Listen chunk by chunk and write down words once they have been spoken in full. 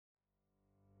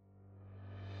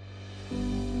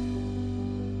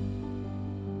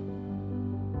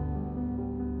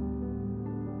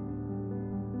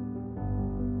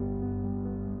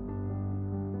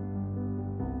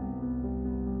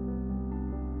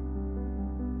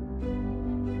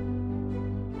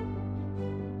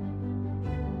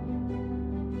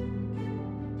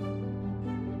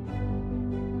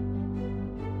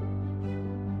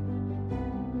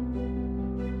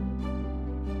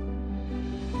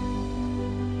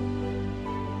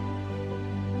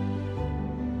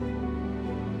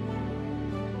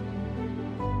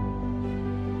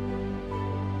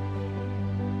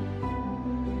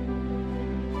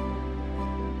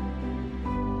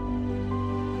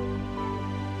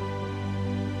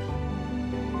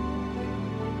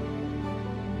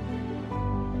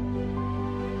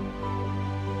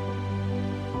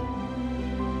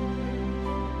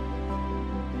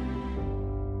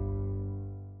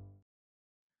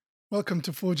Welcome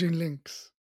to Forging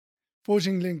Links.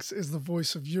 Forging Links is the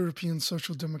voice of European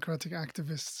social democratic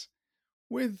activists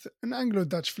with an Anglo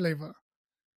Dutch flavour.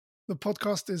 The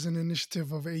podcast is an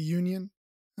initiative of a union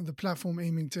and the platform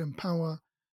aiming to empower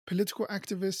political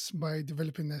activists by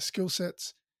developing their skill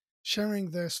sets,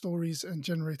 sharing their stories, and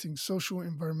generating social,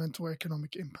 environmental,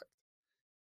 economic impact.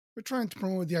 We're trying to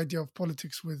promote the idea of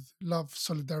politics with love,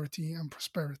 solidarity, and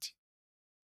prosperity.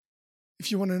 If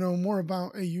you want to know more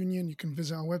about a union, you can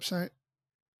visit our website.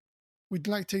 We'd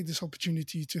like to take this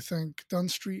opportunity to thank Dunn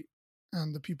Street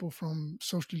and the people from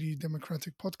Socially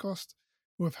Democratic Podcast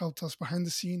who have helped us behind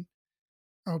the scene,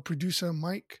 our producer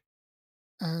Mike,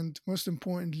 and most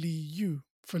importantly, you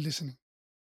for listening.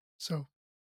 So,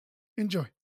 enjoy.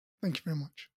 Thank you very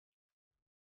much.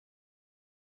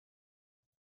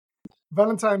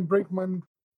 Valentijn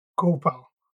Brinkman-Koopal.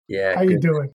 Yeah, How you good.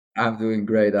 doing? I'm doing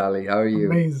great, Ali. How are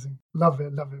you? Amazing. Love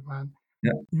it, man.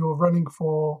 Yeah. You're running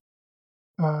for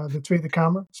the Tweede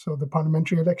Kamer, so the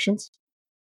parliamentary elections.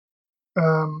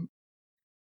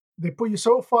 They put you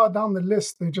so far down the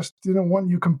list, they just didn't want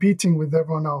you competing with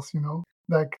everyone else,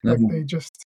 Like they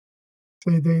just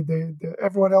they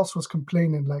everyone else was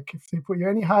complaining. Like if they put you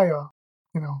any higher,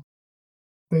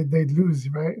 they'd lose,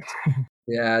 right?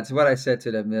 Yeah, it's what I said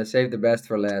to them. Save the best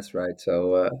for last, right?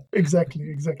 So Exactly.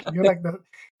 You're like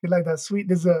that sweet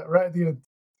dessert right at the end.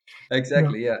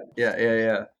 exactly,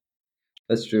 yeah.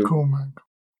 That's true. Cool, man.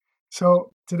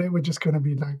 So today we're just gonna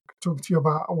be like talking to you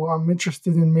about what I'm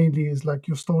interested in mainly is like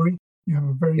your story. You have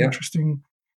a very Yeah, interesting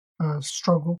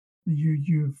struggle that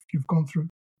you've gone through,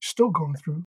 still going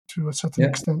through to a certain yeah,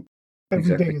 extent.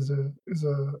 Every day exactly. is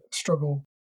a struggle,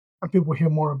 and people hear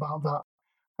more about that.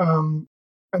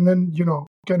 And then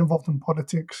get involved in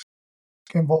politics,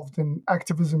 get involved in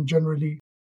activism generally,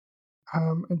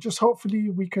 and just hopefully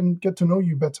we can get to know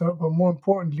you better. But more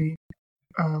importantly,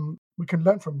 we can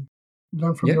learn from you,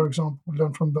 learn from Yeah, your example,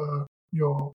 learn from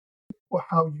your or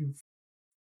how you've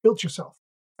built yourself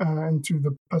into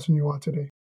the person you are today.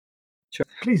 sure.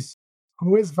 Please,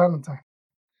 who is Valentijn?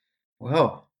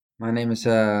 Well, my name is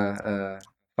Valentijn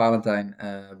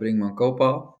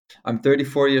Brinkman-Koopal. I'm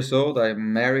 34 years old.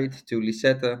 I'm married to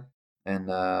Lisette, and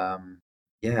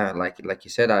yeah, like you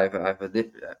said, I've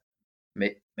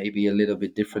maybe a little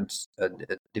bit a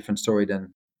different story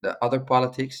than the other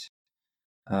politics.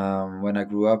 When I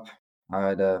grew up,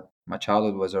 my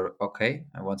childhood was okay.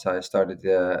 And once I started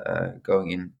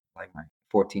going in like my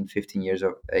 14, 15 years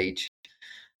of age,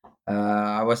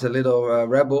 I was a little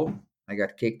rebel. I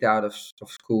got kicked out of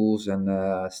schools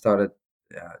and started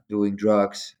doing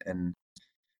drugs and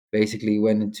basically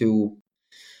went into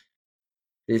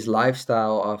this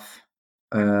lifestyle of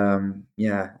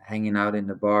hanging out in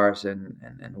the bars and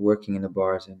working in the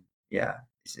bars, and yeah,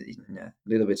 it's a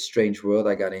little bit strange world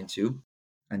I got into.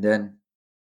 And then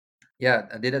yeah,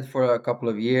 I did it for a couple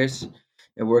of years,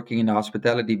 working in the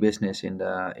hospitality business in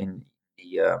the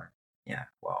yeah,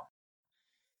 well,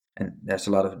 and there's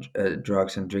a lot of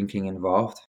drugs and drinking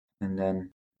involved. And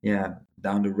then yeah,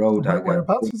 down the road I got.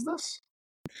 Whereabouts is this?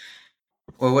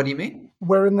 Well, what do you mean?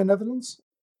 Where in the Netherlands?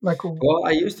 Like Well,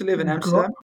 I used to live in you grew Amsterdam.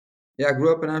 up? Yeah, I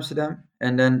grew up in Amsterdam,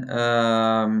 and then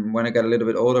when I got a little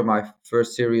bit older, my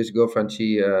first serious girlfriend,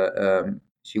 she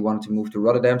wanted to move to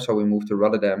Rotterdam, so we moved to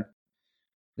Rotterdam.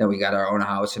 Then we got our own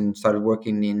house and started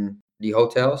working in the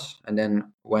hotels. And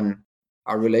then when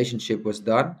our relationship was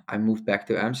done, I moved back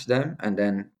to Amsterdam. And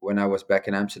then when I was back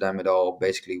in Amsterdam, it all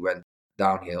basically went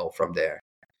downhill from there.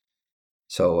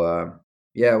 So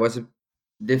yeah, it was a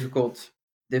difficult,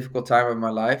 difficult time of my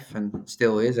life, and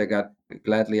still is. I got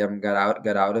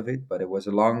out of it, but it was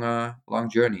a long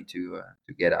journey to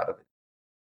get out of it.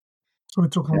 So we're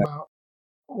talking Yeah, about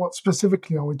what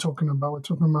specifically are we talking about? We're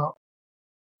talking about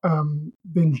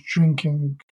binge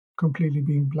drinking, completely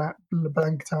being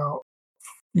blanked out,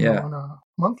 yeah. on a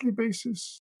monthly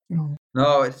basis.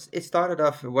 No, it started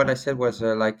off. What I said was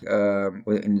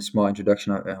in the small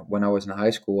introduction. When I was in high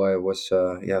school, I was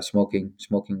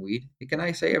smoking weed. Can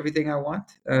I say everything I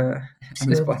want on Say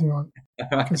this point? everything you want. You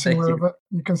can say Thank you. whatever.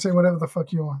 You can say whatever the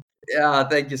fuck you want. Yeah,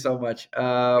 thank you so much.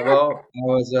 Well, I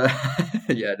was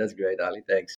yeah, that's great, Ali.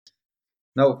 Thanks.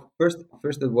 No, first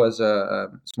it was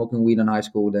smoking weed in high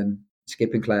school, then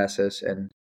skipping classes, and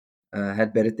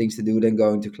had better things to do than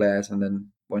going to class. And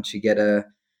then once you get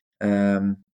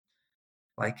um,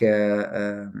 like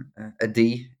a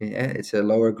D, it's a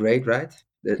lower grade, right?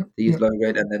 The Yep, D is yep. lower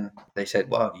grade, and then they said,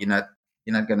 "Well, you're not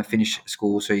gonna finish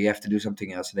school, so you have to do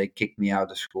something else." And they kicked me out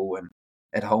of school, and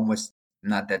at home was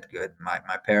not that good.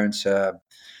 My parents,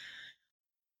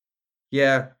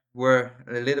 yeah, were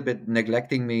a little bit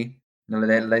neglecting me,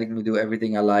 letting me do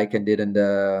everything I like, and didn't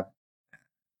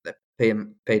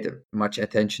paid much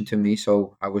attention to me.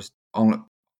 So I was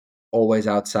always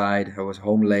outside. I was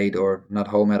home late or not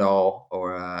home at all,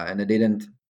 or and they didn't.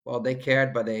 Well, they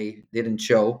cared, but they didn't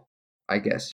show, I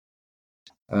guess.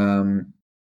 Um,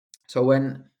 so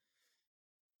when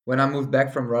I moved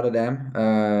back from Rotterdam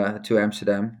to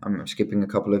Amsterdam, I'm skipping a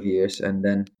couple of years, and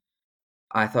then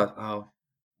I thought, oh,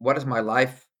 what is my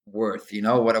life worth?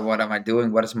 What am I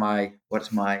doing? What is my?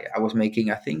 I was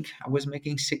making, I think I was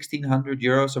making 1,600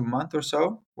 euros a month or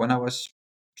so when I was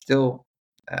still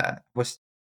was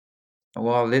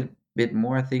well, a little bit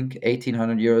more, I think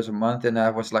 1,800 euros a month, and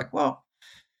I was like, well,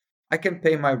 I can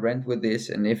pay my rent with this,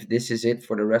 and if this is it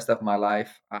for the rest of my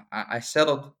life, I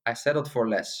settled. I settled for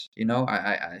less.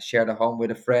 I shared a home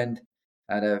with a friend,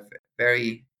 at a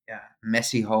very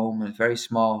messy home, a very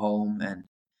small home, and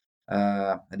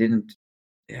I didn't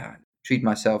treat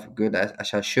myself good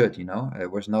as I should. There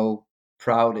was no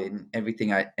proud in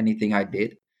anything I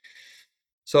did.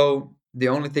 So the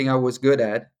only thing I was good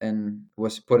at and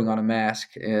was putting on a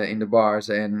mask in the bars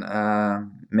and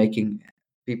making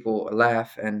people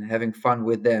laugh and having fun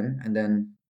with them. And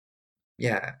then,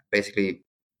 basically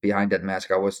behind that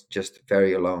mask, I was just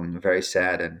very alone, very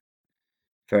sad, and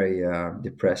very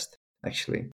depressed,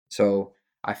 actually. So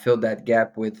I filled that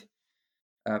gap with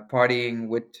partying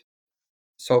with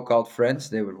so-called friends.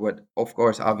 They were, of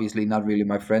course, obviously not really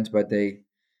my friends, but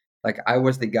I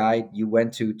was the guy you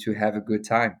went to have a good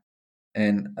time,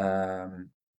 and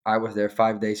I was there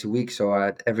 5 days a week. So I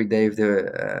had every day of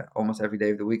the almost every day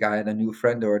of the week, I had a new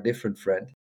friend or a different friend.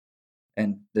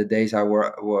 And the days I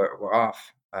were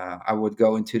off, I would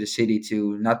go into the city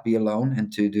to not be alone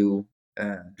and to do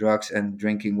drugs and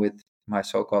drinking with my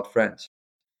so-called friends.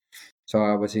 So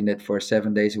I was in it for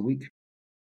 7 days a week.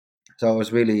 So it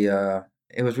was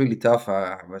really tough.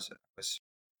 I was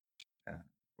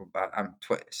I'm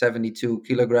 72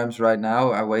 kilograms right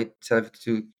now. I weigh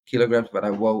 72 kilograms, but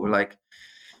I wore like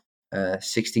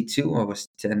 62. I was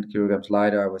 10 kilograms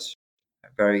lighter. I was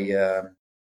very,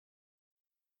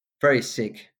 very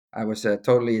sick. I was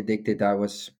totally addicted. I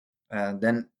was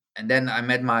then I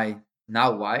met my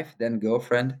now wife, then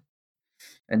girlfriend,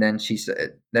 and then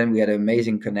then we had an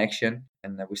amazing connection,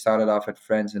 and we started off as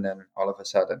friends, and then all of a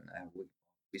sudden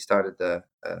we started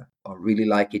or really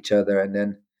like each other, and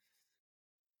then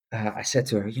I said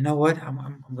to her, you know what?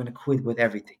 I'm going to quit with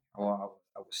everything. I will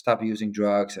stop using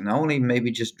drugs and only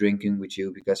maybe just drinking with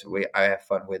you because I have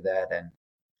fun with that.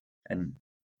 And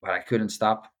but I couldn't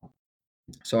stop.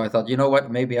 So I thought, you know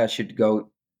what? Maybe I should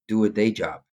go do a day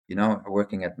job.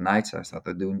 Working at nights. I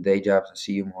started doing day jobs and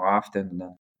see you more often. And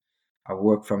then I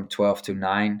worked from 12 to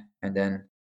 9. And then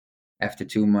after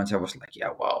 2 months, I was like,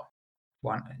 yeah, well,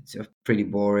 it's pretty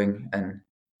boring. And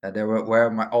there were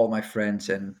all my friends,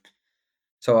 and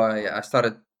so I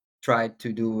started tried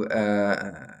to do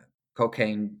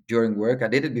cocaine during work. I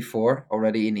did it before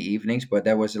already in the evenings, but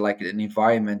there was like an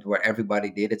environment where everybody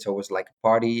did it. So it was like a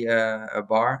party, a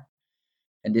bar,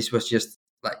 and this was just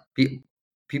like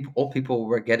all people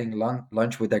were getting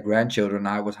lunch with their grandchildren.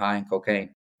 I was high on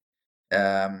cocaine.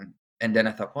 And then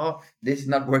I thought, well, this is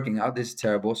not working out. This is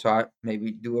terrible. So I maybe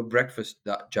do a breakfast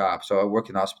job. So I worked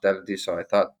in hospitality. So I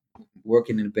thought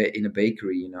working in a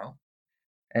bakery,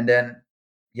 and then,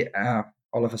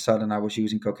 all of a sudden, I was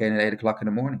using cocaine at 8 o'clock in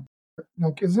the morning.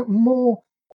 Like, is it more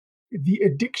the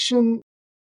addiction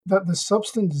that the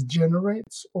substance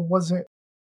generates, or was it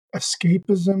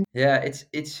escapism? Yeah,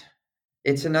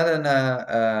 it's another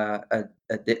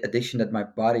addiction that my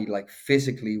body like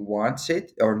physically wants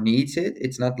it or needs it.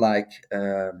 It's not like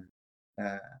uh,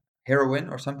 heroin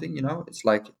or something. It's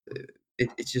like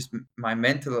it's just my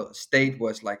mental state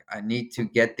was like I need to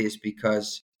get this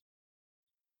because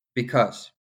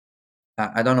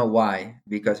I don't know why,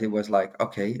 because it was like,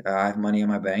 okay, I have money in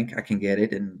my bank, I can get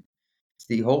it, and it's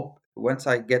the whole. Once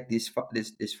I get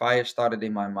this fire started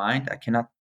in my mind, I cannot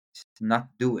not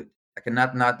do it. I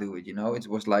cannot not do it. It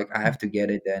was like I have to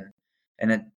get it then,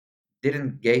 and it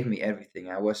didn't give me everything.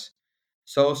 I was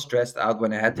so stressed out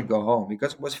when I had to go home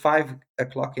because it was 5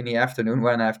 o'clock in the afternoon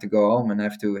when I have to go home and I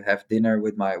have to have dinner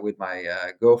with my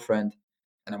girlfriend,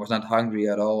 and I was not hungry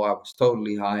at all. I was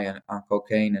totally high on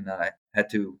cocaine, and I had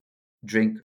to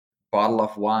drink bottle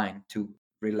of wine to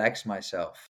relax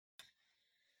myself.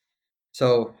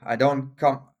 So I don't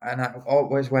come, and I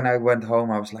always when I went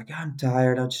home, I was like, I'm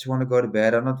tired. I just want to go to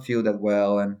bed. I don't feel that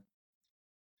well, and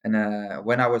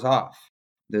when I was off,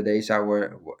 the days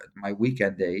my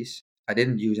weekend days, I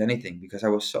didn't use anything because I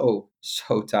was so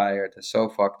so tired and so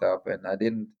fucked up, and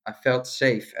I felt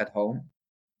safe at home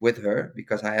with her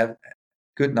because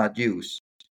could not use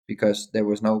because there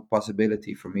was no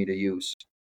possibility for me to use.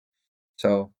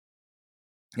 So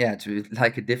yeah, to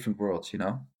like a different world, you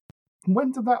know.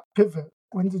 When did that pivot?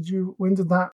 When did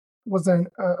that, was there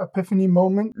an epiphany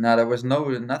moment? Now there was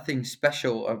nothing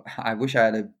special. I wish I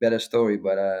had a better story,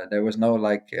 but there was no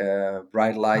like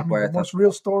bright I light mean, where the I thought, most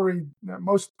real story,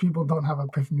 most people don't have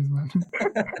epiphanies, man.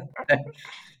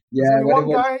 There's yeah, only but it one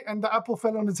was, guy, and the apple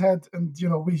fell on his head, and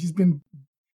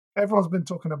everyone's been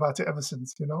talking about it ever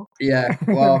since, yeah.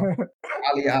 Well,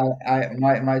 Ali,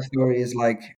 my story is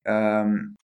like,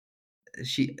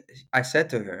 she, I said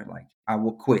to her like, I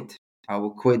will quit. I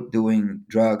will quit doing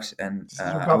drugs, and This is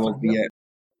your I will girlfriend, yeah?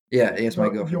 be a, yeah, here's my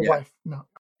Your girlfriend. Yeah, wife, no.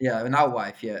 yeah, now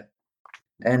wife. Yeah,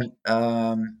 and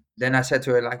then I said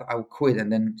to her like, I will quit, and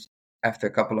then after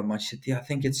a couple of months, she said, yeah, I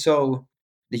think it's so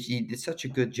that you did such a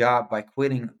good job by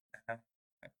uh,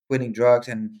 quitting drugs,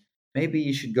 and maybe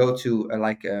you should go to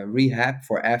like a rehab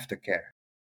for aftercare.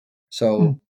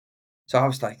 Mm. So I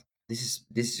was like, this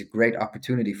is a great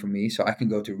opportunity for me, so I can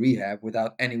go to rehab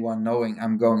without anyone knowing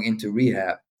I'm going into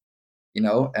rehab.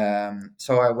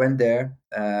 So I went there,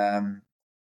 and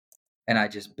I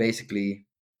just basically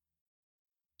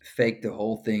faked the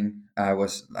whole thing. I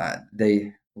was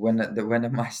they when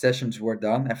my sessions were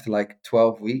done after like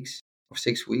 12 weeks or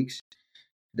 6 weeks,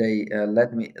 they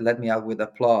let me out with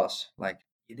applause. Like,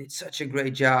 you did such a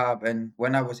great job. And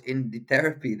when I was in the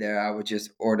therapy there, I was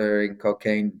just ordering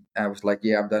cocaine. I was like,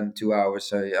 yeah, I'm done in 2 hours.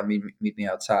 So I mean, meet me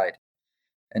outside.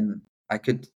 And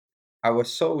I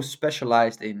was so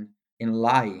specialized in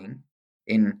lying,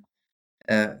 in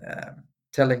uh,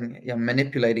 telling,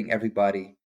 manipulating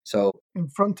everybody. So In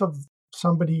front of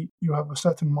somebody, you have a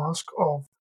certain mask of,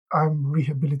 I'm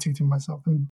rehabilitating myself,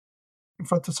 and in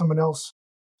front of someone else.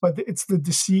 But it's the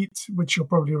deceit, which you're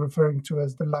probably referring to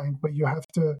as the lying, where you have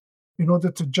to, in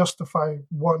order to justify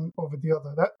one over the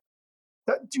other.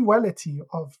 That duality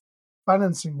of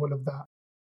balancing all of that.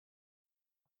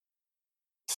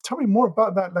 Tell me more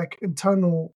about that, like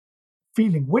internal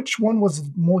feeling. Which one was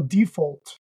more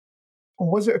default, or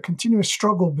was it a continuous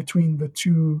struggle between the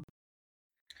two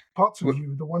parts of w-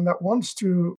 you? The one that wants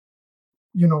to,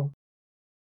 you know,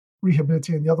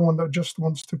 rehabilitate, and the other one that just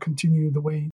wants to continue the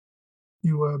way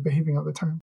you were behaving at the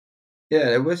time. yeah,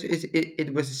 it was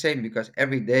the same, because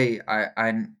every day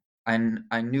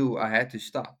I knew I had to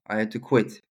stop. I had to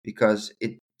quit because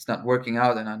it's not working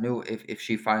out, and I knew if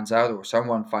she finds out or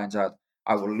someone finds out,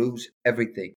 I will lose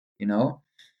everything, you know.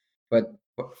 But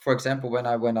for example, when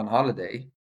I went on holiday,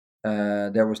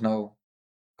 there was no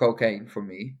cocaine for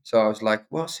me. So I was like,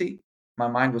 well, see, my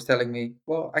mind was telling me,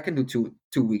 well, I can do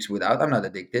two weeks without. I'm not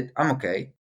addicted. I'm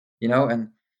okay,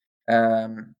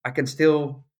 and I can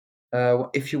still,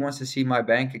 if she wants to see my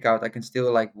bank account, I can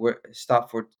still like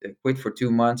quit for 2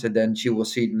 months, and then she will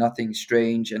see nothing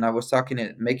strange. And I was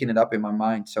making it up in my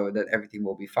mind so that everything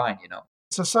will be fine.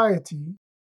 Society,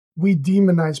 we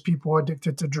demonize people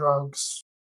addicted to drugs,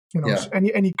 Yeah,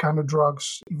 any kind of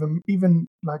drugs, even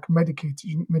like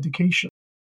medication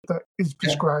that is yeah,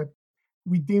 prescribed.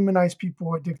 We demonize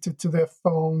people addicted to their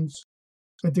phones,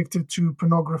 addicted to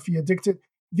pornography, addicted.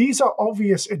 These are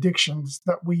obvious addictions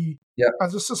that we, yeah,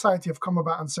 as a society, have come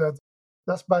about and said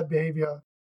that's bad behavior,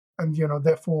 and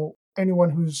therefore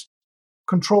anyone who's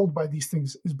controlled by these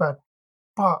things is bad.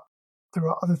 But there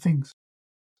are other things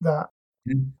that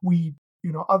mm, we,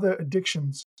 other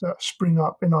addictions that spring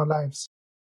up in our lives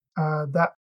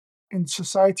that, in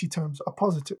society terms, are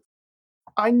positive.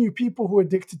 I knew people who were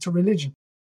addicted to religion.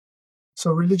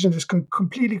 So religion just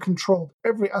completely controlled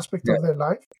every aspect yeah, of their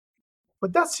life.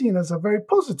 But that's seen as a very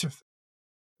positive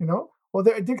thing, Or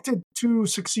they're addicted to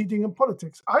succeeding in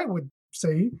politics. I would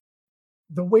say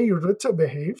the way Rutte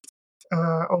behaved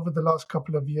over the last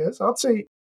couple of years, I'd say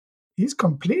he's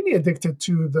completely addicted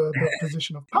to the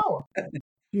position of power.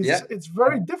 yeah, It's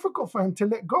very difficult for him to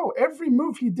let go. Every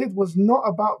move he did was not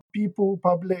about people,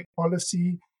 public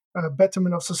policy,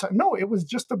 betterment of society. No, it was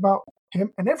just about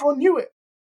him, and everyone knew it.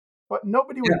 But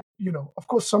nobody yeah, would, of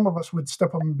course, some of us would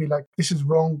step up and be like, "This is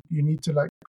wrong. You need to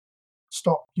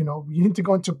stop. You need to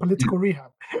go into political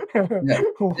rehab." yeah, yeah.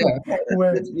 No,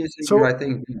 Where you're saying the so, right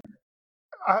thing.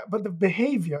 but the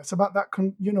behavior, it's about that,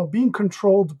 being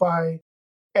controlled by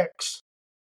X,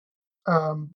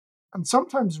 um, and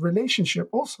sometimes relationship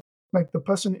also. Like the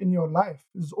person in your life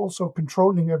is also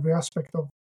controlling every aspect of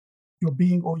your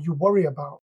being, or you worry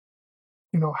about.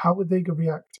 How would they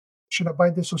react? Should I buy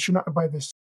this or should not I buy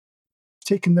this?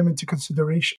 Taking them into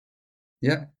consideration.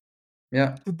 Yeah,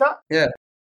 yeah, Did that? yeah.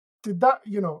 Did that?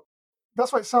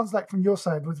 That's what it sounds like from your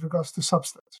side with regards to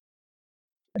substance.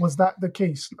 Was that the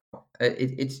case?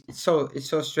 It's so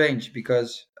strange,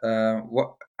 because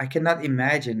what I cannot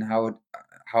imagine how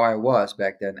I was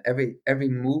back then. Every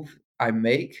move I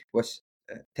make was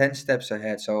 10 steps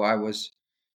ahead. So I was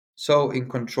so in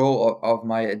control of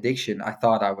my addiction. I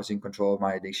thought I was in control of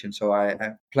my addiction, so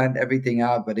I planned everything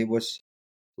out, but it was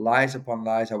lies upon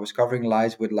lies. I was covering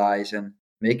lies with lies and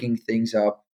making things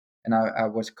up, and I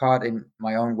was caught in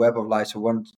my own web of lies. So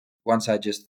once I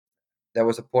just there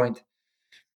was a point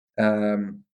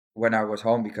um, when I was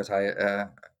home because I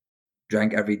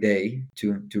drank every day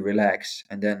to relax,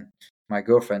 and then my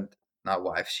girlfriend, now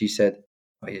wife, she said,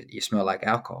 "Oh, you smell like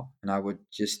alcohol," and I would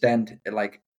just stand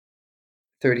like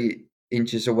 30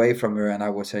 inches away from her, and I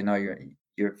would say, "No,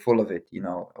 you're full of it. You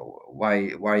know,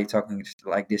 why are you talking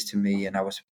like this to me?" And I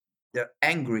was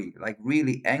angry, like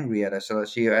really angry at her. So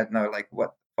she had no like,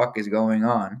 what the fuck is going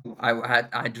on?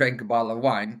 I drank a bottle of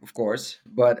wine, of course,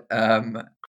 but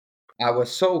I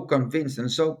was so convinced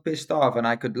and so pissed off, and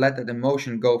I could let that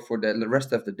emotion go for the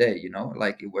rest of the day. You know,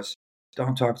 like it was,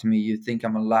 "Don't talk to me. You think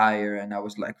I'm a liar," and I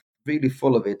was like really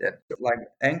full of it and like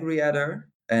angry at her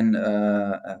and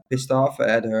pissed off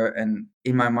at her. And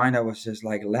in my mind, I was just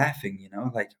like laughing. You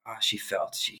know, like, oh, she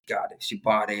got it, she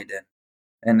bought it,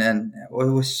 and then well,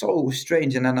 it was so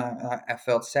strange. And then I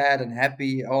felt sad and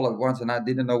happy all at once, and I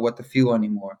didn't know what to feel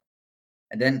anymore.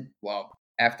 And then, well,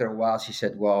 after a while, she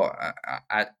said, "Well,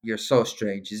 you're so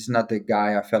strange. This is not the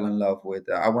guy I fell in love with.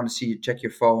 I want to see you check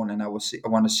your phone, and I want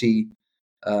to see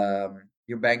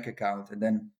your bank account." And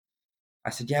then I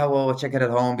said, "Yeah, well, I'll check it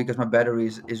at home because my battery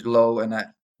is low." And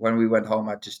when we went home,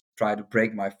 I just tried to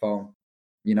break my phone.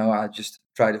 You know, I just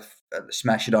tried to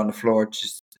smash it on the floor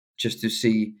just to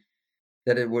see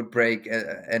that it would break.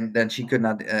 And then she could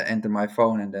not enter my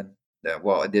phone, and then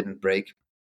well, it didn't break.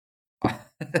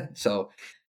 So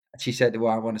she said,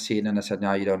 "Well, I want to see it." And I said,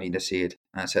 "No, you don't need to see it."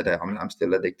 And I said, I'm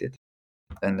still addicted."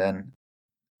 And then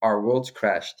our worlds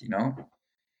crashed, you know.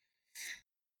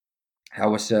 I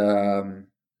was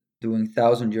doing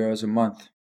 €1,000 a month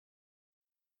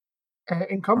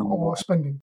Income uh, or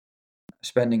spending?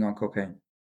 spending on cocaine.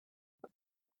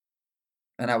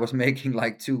 And I was making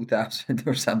like 2,000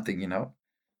 or something, you know.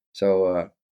 So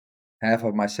half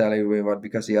of my salary went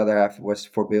because the other half was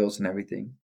for bills and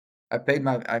everything. I paid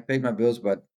my bills,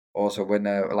 but also when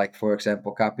like for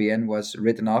example KPN was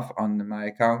written off on my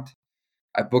account,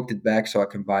 I booked it back so I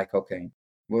can buy cocaine.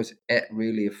 It was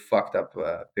really a fucked up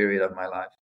period of my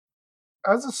life.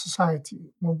 As a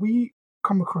society, when we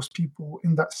come across people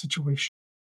in that situation,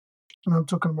 and I'm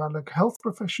talking about like health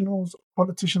professionals,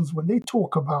 politicians, when they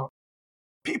talk about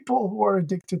people who are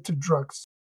addicted to drugs,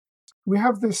 we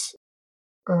have this,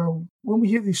 when we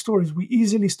hear these stories, we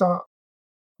easily start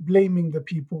blaming the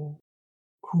people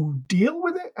who deal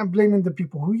with it and blaming the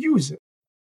people who use it.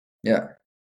 Yeah.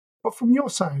 But from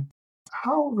your side,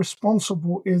 how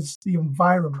responsible is the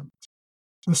environment,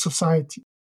 the society,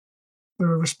 the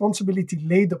responsibility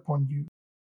laid upon you?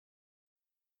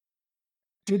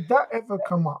 Did that ever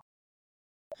come up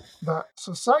that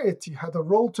society had a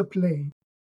role to play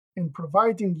in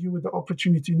providing you with the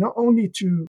opportunity not only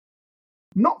to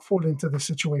not fall into the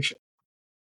situation,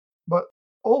 but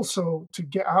also to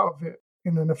get out of it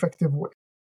in an effective way?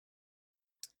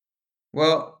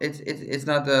 Well, it's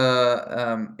not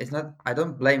it's not. I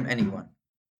don't blame anyone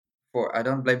for. I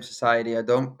don't blame society. I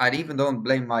don't. I even don't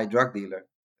blame my drug dealer.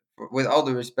 With all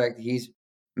due respect, he's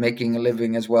making a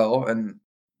living as well, and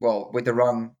well, with the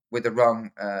wrong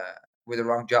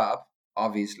job,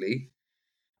 obviously.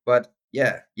 But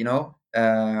yeah, you know,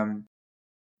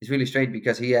 it's really strange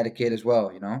because he had a kid as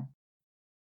well, you know,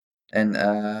 and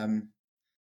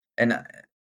and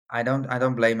I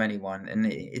don't blame anyone, and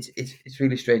it's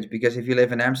really strange because if you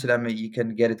live in Amsterdam, you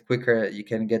can get it quicker. You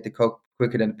can get the coke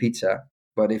quicker than pizza.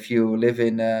 But if you live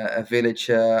in a village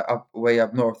up way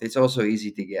up north, it's also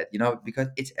easy to get, you know, because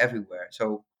it's everywhere.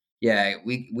 So yeah,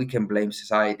 we can blame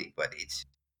society, but it's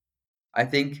I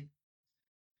think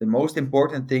the most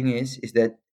important thing is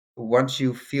that once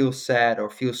you feel sad or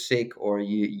feel sick or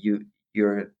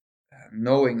you're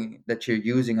knowing that you're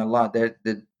using a lot, that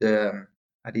the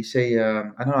how do you say I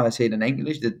don't know how to say it in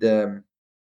English, the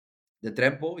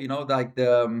drempel, you know, like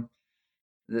the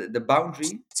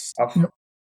boundary of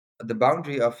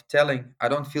Yep. telling I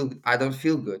don't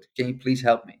feel good, can you please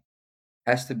help me,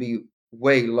 has to be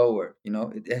way lower, you know,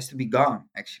 it has to be gone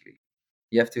actually.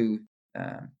 You have to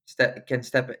step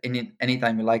in it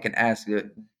anytime you like and ask. The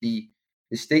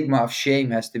the stigma of shame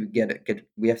has to get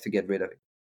we have to get rid of it.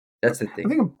 That's the I thing.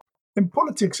 think in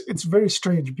politics, it's very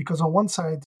strange because on one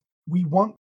side, we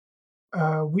want,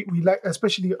 we like,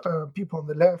 especially people on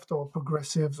the left or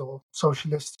progressives or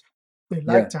socialists, they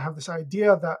like Yeah, to have this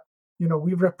idea that,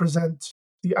 we represent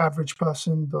the average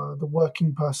person, the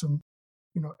working person.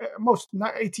 Most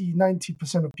 80,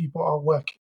 90% of people are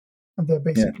working, and they're yeah,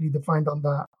 basically defined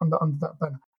under that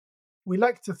banner. We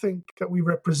like to think that we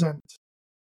represent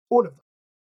all of them.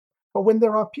 But when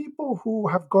there are people who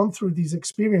have gone through these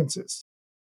experiences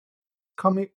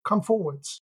come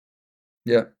forwards,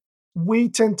 Yeah. we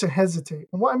tend to hesitate.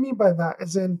 And what I mean by that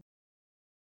is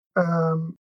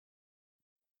um,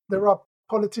 there are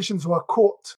politicians who are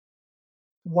caught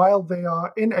while they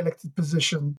are in elected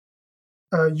position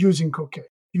using cocaine,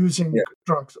 using Yeah.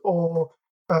 drugs, or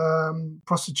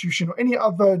prostitution, or any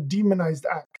other demonized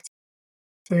act.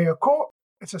 They are caught,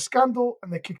 it's a scandal,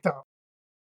 and they're kicked out.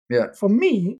 Yeah. For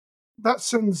me, that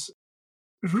sends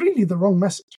really the wrong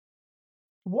message.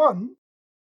 One,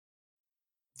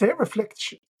 their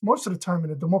reflection, most of the time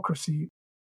in a democracy,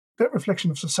 they're a reflection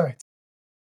of society.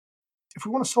 If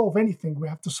we want to solve anything, we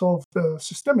have to solve the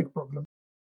systemic problem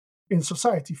in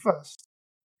society first.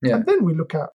 Yeah. And then we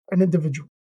look at an individual.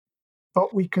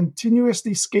 But we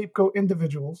continuously scapegoat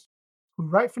individuals who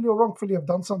rightfully or wrongfully have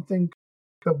done something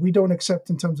that we don't accept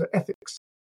in terms of ethics.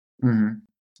 Mm-hmm.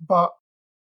 But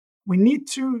we need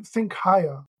to think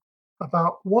higher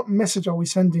about what message are we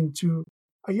sending to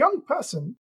a young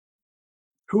person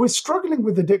who is struggling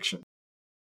with addiction.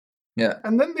 Yeah.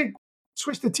 And then they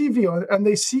switch the TV on and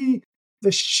they see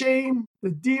the shame, the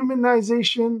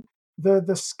demonization,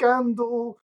 the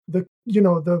scandal, the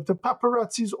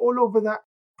paparazzis all over that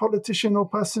politician or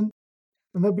person.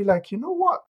 And they'll be like, you know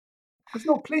what? There's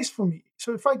no place for me.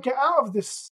 So if I get out of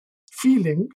this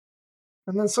feeling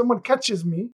and then someone catches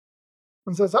me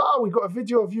and says, we got a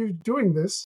video of you doing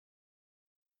this,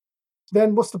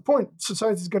 then what's the point?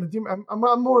 Society's going to do. I'm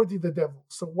already the devil,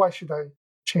 so why should I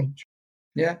change?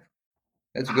 Yeah.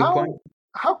 That's a good point.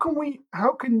 How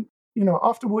can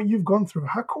after what you've gone through,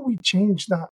 how can we change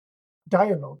that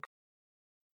dialogue?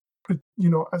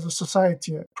 As a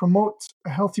society, promote a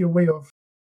healthier way of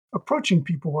approaching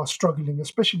people who are struggling,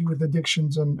 especially with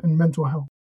addictions and mental health.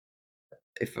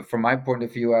 If from my point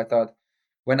of view, I thought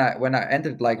when I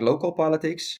entered like local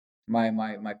politics,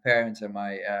 my parents and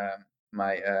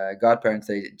my godparents,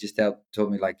 they just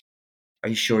told me like, are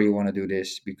you sure you want to do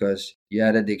this because you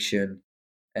had addiction?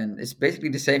 And it's basically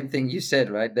the same thing you said,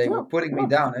 right? They were putting me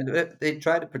down and they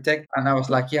tried to protect, and I was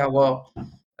like, yeah, well,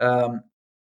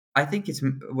 I think it's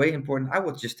way important. I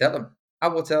will just tell them. I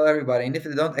will tell everybody, and if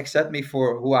they don't accept me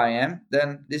for who I am,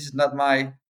 then this is not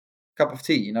my cup of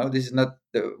tea. This is not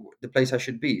the place I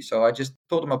should be. So I just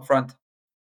told them up front.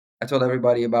 I told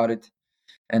everybody about it,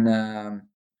 and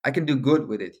I can do good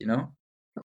with it.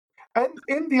 And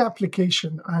in the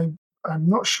application, I'm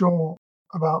not sure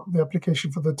about the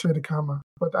application for the Twitter camera,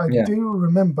 but I Yeah. do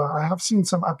remember I have seen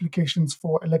some applications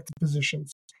for elected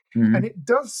positions. Mm-hmm. And it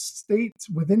does state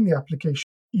within the application,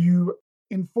 you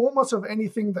inform us of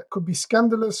anything that could be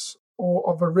scandalous or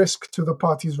of a risk to the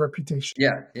party's reputation.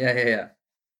 Yeah.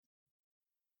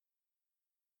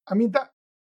 I mean,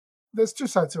 there's two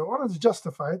sides to it. One is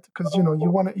justified because you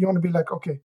want to be like,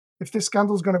 okay, if this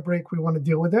scandal is going to break, we want to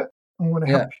deal with it and we want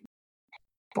to help you.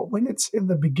 But when it's in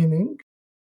the beginning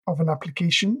of an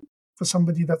application for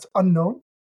somebody that's unknown,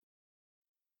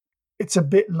 it's a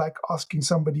bit like asking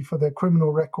somebody for their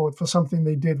criminal record for something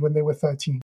they did when they were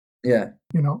 13. Yeah.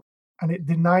 And it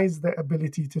denies their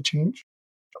ability to change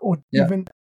or even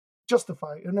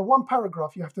justify. In a one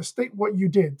paragraph, you have to state what you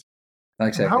did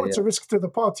Exactly, and how it's a risk to the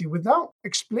party without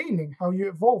explaining how you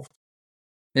evolved.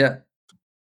 Yeah.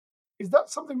 Is that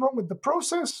something wrong with the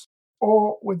process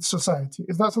or with society?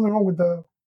 Is that something wrong with the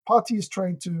parties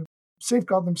trying to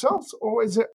safeguard themselves, or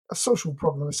is it a social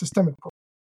problem, a systemic problem?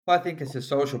 Well, I think it's a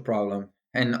social problem,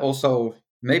 and also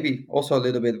maybe also a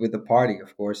little bit with the party,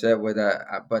 of course.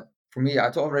 But for me, I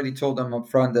already told them up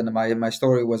front, and my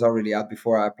story was already out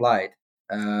before I applied.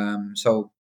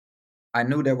 So I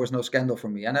knew there was no scandal for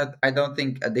me, and I don't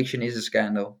think addiction is a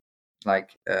scandal.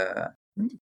 Like,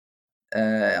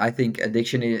 I think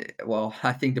addiction is, well,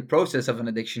 I think the process of an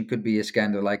addiction could be a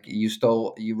scandal. Like you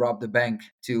robbed the bank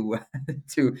to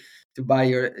to buy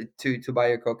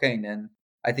your cocaine, and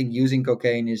I think using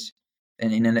cocaine is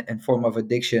in form of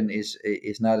addiction is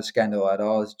not a scandal at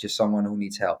all. It's just someone who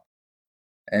needs help,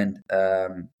 and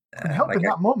Could help in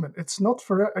that moment. It's not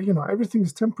for everything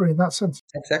is temporary in that sense.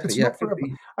 exactly, It's yeah, not forever.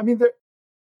 I mean,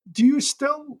 do you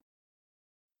still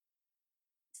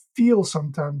feel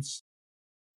sometimes,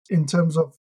 in terms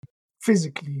of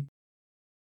physically,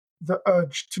 the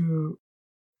urge to,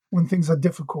 when things are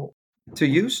difficult? to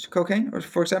use cocaine, or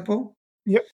for example.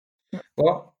 Yep. Yep.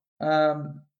 Well,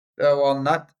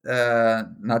 not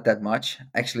that much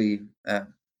actually.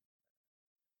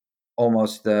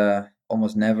 Almost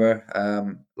never.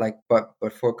 But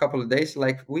for a couple of days,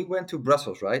 like we went to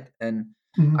Brussels, right? And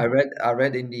Mhm. I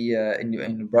read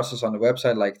in Brussels on the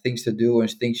website like things to do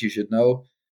and things you should know.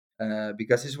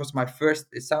 Because this was my first.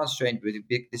 It sounds strange, but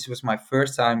this was my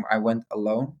first time I went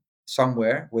alone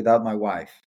somewhere without my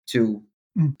wife to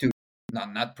Mm. to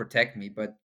not protect me,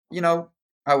 but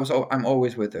I'm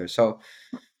always with her. So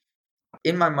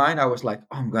in my mind, I was like,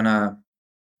 oh, I'm gonna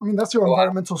I mean, that's your go out.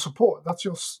 environmental support. That's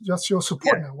your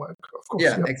support Yeah, network, of course.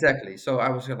 yeah, Yep. exactly. So I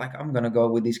was like, I'm gonna go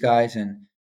with these guys, and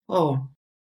oh,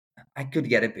 I could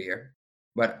get a beer,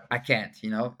 but I can't.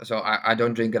 So I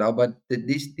don't drink at all. But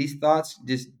these thoughts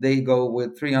just they go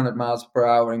with 300 miles per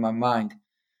hour in my mind.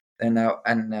 And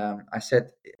I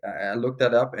said I looked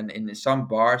that up, and in some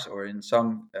bars or in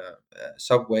some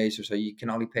subways or so, you can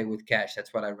only pay with cash.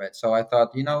 That's what I read. So I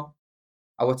thought,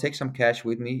 I will take some cash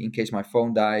with me in case my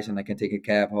phone dies and I can take a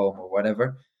cab home or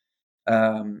whatever.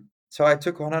 So I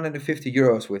took 150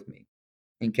 euros with me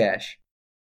in cash,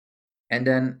 and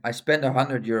then I spent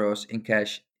 100 euros in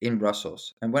cash in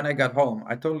Brussels. And when I got home,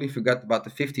 I totally forgot about the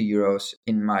 50 euros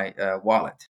in my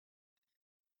wallet.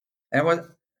 And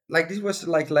what like this was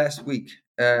like last week.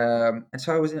 And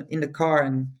so I was in the car,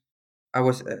 and I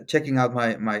was checking out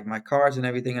my cards and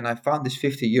everything, and I found this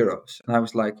 50 euros, and I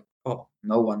was like, oh,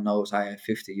 no one knows I have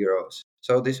 50 euros.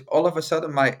 So this all of a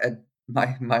sudden my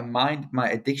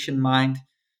addiction mind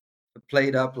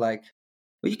played up like,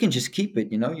 well, you can just keep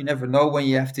it. You never know when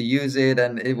you have to use it,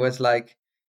 and it was like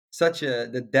such a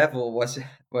the devil was,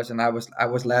 and I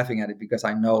was laughing at it because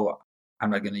I know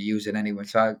I'm not going to use it anyway.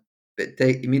 So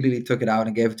they immediately took it out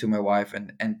and gave it to my wife,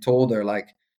 and told her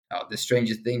like, oh, the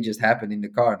strangest thing just happened in the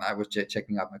car, and I was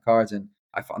checking out my cards, and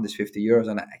I found this 50 euros,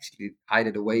 and I actually hid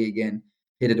it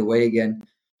away again,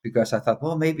 because I thought,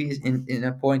 well, maybe in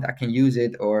a point I can use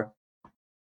it, or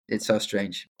it's so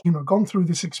strange. Gone through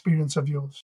this experience of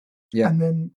yours, Yeah, and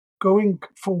then going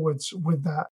forwards with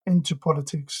that into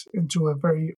politics, into a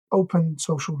very open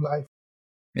social life,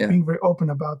 yeah, being very open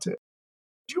about it.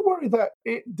 Do you worry that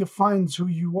it defines who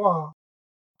you are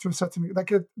to a certain like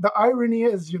the irony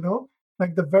is,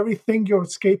 like the very thing you're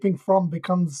escaping from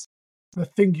becomes the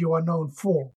thing you are known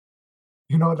for.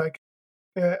 Like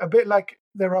a bit like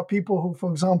there are people who, for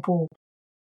example,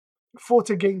 fought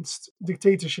against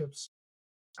dictatorships.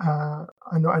 I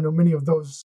know many of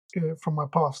those from my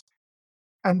past,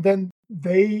 and then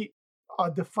they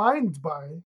are defined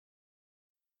by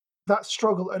that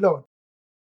struggle alone.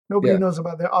 Nobody yeah, knows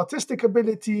about their artistic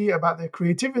ability, about their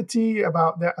creativity,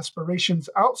 about their aspirations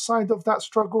outside of that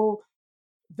struggle.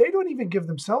 They don't even give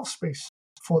themselves space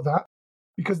for that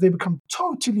because they become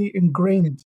totally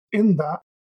ingrained in that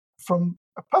from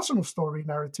a personal story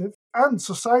narrative, and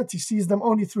society sees them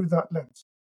only through that lens.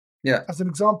 yeah, As an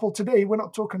example, today we're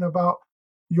not talking about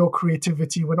your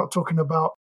creativity, we're not talking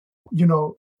about, you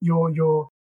know,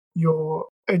 your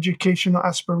educational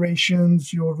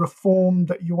aspirations, your reform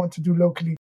that you want to do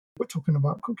locally. We're talking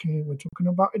about cocaine, we're talking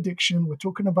about addiction, we're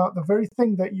talking about the very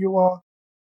thing that you are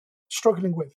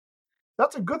struggling with.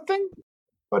 That's a good thing,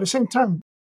 but at the same time,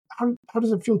 how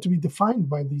does it feel to be defined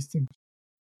by these things?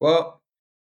 well,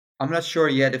 I'm not sure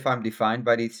yet if I'm defined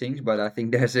by these things, but I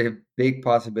think there's a big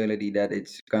possibility that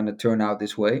it's gonna turn out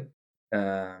this way,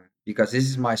 because this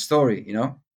is my story.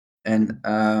 And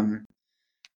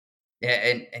yeah,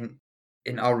 and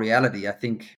in all reality, I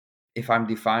think if I'm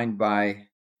defined by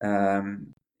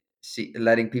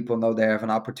letting people know they have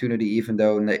an opportunity, even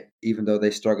though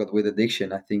they struggled with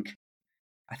addiction, I think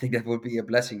that would be a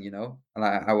blessing. And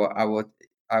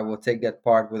I will take that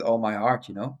part with all my heart.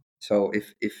 So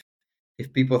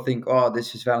if people think, oh,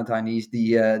 this is Valentine, he's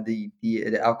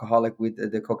the alcoholic with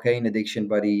the cocaine addiction,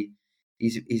 but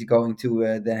he's going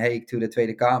to Den Haag to the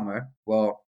Tweede Kamer.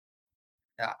 Well,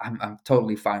 I'm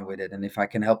totally fine with it, and if I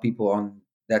can help people on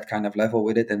that kind of level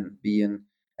with it and be an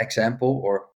example,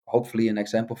 or hopefully an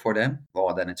example for them,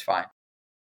 well, then it's fine.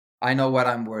 I know what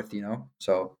I'm worth,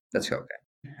 so that's okay.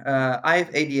 I have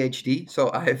ADHD,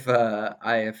 so I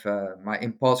have my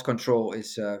impulse control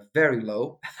is very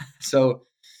low. So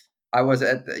I was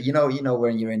at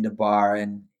when you're in the bar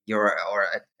and you're or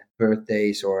at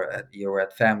birthdays, or you're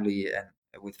at family and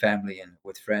with family and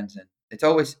with friends, and it's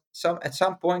always at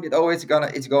some point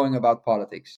it's going about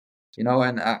politics. And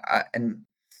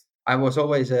I was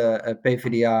always a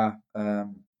PvdA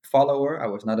follower. I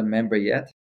was not a member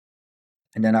yet,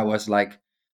 and then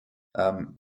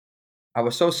um, I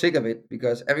was so sick of it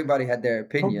because everybody had their But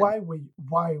opinion.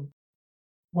 why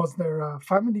was there a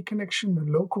family connection, a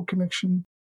local connection?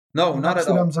 I No, mean, not at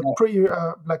all. Amsterdam's a No. pretty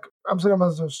like Amsterdam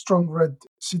has a strong red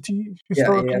city Yeah, yeah.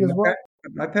 historically as well.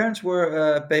 My parents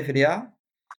were PvdA,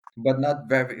 but not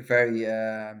very, very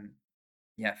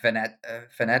yeah,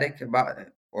 fanatic about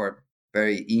it, or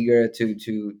very eager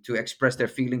to express their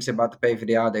feelings about the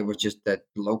PvdA. They were just the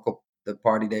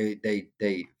party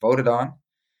they voted on.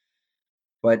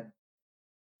 But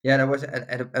yeah, there was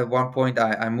at one point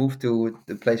I moved to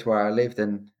the place where I lived,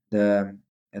 and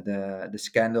the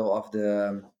scandal of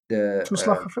the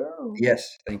Toeslagaffair?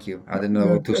 yes, thank you. I don't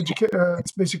know Yeah,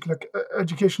 it's basically like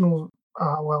educational.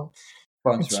 Well,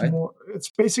 funds, right? it's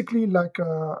basically like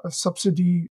a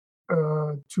subsidy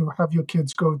to have your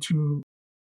kids go to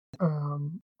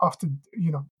after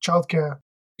childcare.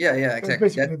 Yeah, It's exactly. That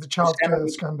basically the the scandal childcare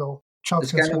was scandal. the Childcare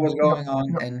scandal was scandal. Yep, going on,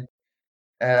 yep. and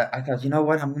I thought, you know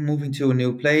what, I'm moving to a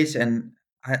new place, and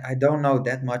I don't know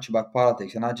that much about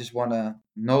politics, and I just want to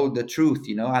know the truth.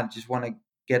 I just want to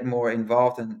get more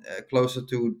involved and closer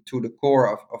to the core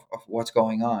of what's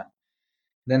going on.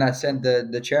 Then I sent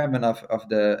the chairman of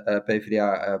the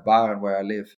PvdA Baren, where I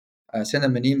live. I sent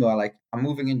him an email like, I'm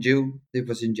moving in June. It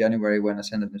was in January when I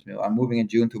sent him this mail. I'm moving in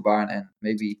June to Baren, and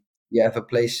maybe you have a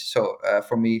place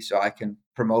for me so I can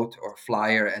promote or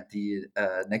flyer at the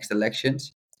next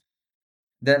elections.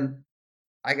 Then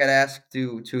I got asked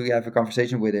to have a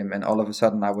conversation with him, and all of a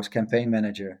sudden I was campaign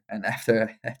manager. And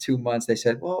after 2 months, they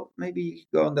said, "Well, maybe you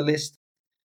go on the list."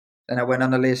 And I went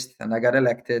on the list, and I got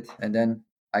elected, and then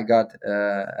I got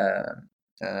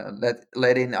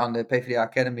let in on the PvdA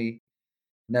Academy.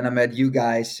 And then I met you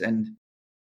guys and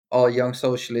all young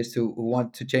socialists who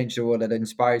want to change the world. That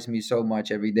inspires me so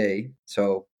much every day.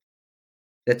 So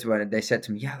that's when they said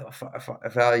to me, "Yeah,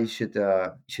 Val, you should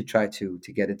try to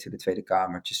get into the Tweede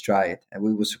Kamer. Just try it, and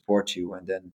we will support you." And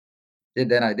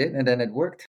then I did, and then it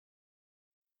worked.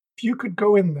 If you could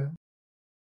go in there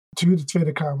to the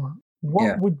Tweede Kamer, what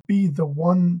Yeah, would be the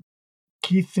one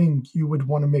key thing you would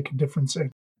want to make a difference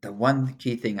in? the one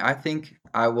key thing I think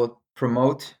I will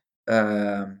promote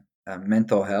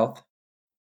mental health.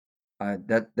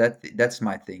 That's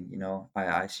my thing.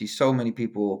 I see so many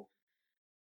people.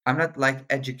 I'm not like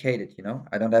educated.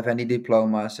 I don't have any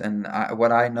diplomas, and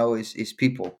what I know is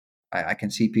people. I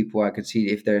can see people. I can see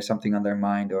if there's something on their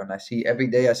mind, and I see every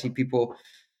day. I see people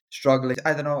struggling.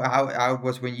 I don't know how it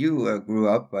was when you grew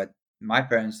up, but my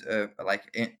parents,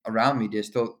 around me, they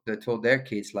told their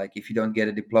kids like, if you don't get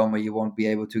a diploma, you won't be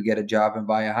able to get a job and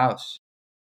buy a house.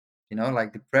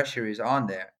 Like the pressure is on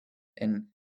there, and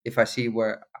if I see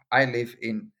where I live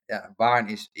in, Barn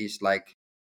is like,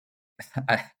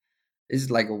 I, this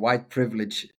is like a white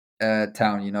privilege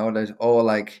town. There's all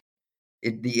like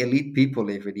the elite people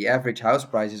live here. The average house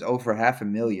price is over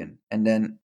 500,000, and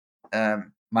then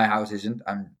my house isn't.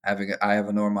 I have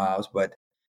a normal house, but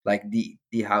like the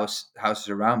houses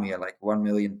around me are like 1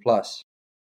 million plus,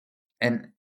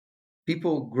 and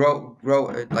people grow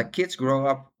like kids grow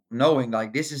up knowing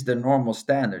like this is the normal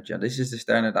standard. Yeah, this is the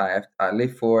standard I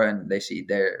live for, and they see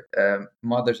their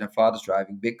mothers and fathers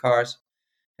driving big cars,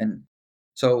 and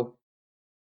so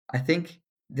I think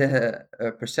the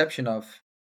perception of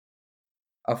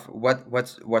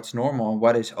what's normal and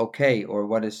what is okay, or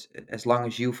what is, as long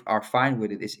as you are fine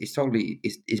with it, is totally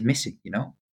is missing.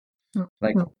 No,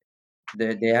 Like no,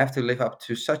 they have to live up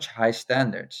to such high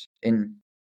standards, and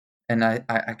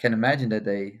I can imagine that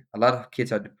a lot of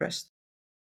kids are depressed.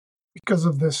 because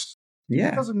of this,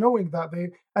 Yeah, because of knowing that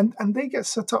and they get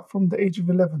set up from the age of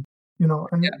 11,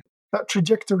 and yeah. that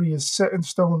trajectory is set in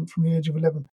stone from the age of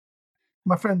 11.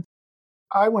 My friend,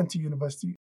 I went to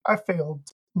university. I failed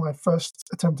my first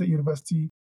attempt at university.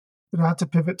 Then I had to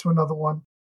pivot to another one.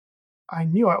 I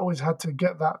knew I always had to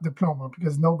get that diploma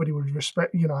because nobody would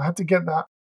respect, I had to get that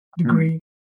Mm, degree.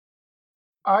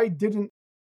 I didn't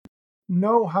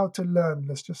know how to learn,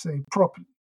 let's just say, properly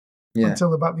yeah,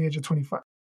 until about the age of 25.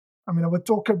 I mean, I'll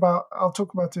talk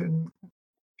about it, and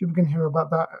people can hear about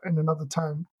that in another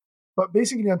time. But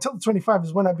basically, until 25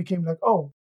 is when I became like,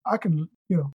 oh, I can,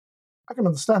 I can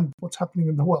understand what's happening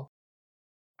in the world.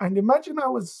 And imagine I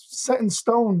was set in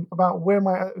stone about where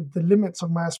the limits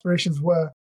of my aspirations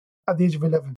were at the age of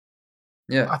 11.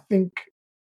 yeah, I think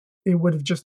it would have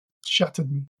just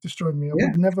shattered me, destroyed me. yeah,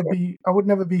 I would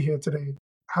never be here today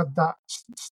had that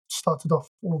started off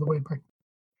all the way back.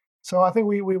 So I think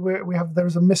we have there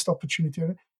is a missed opportunity,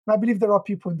 and I believe there are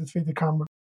people in the Tweede Kamer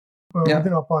yeah,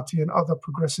 within our party and other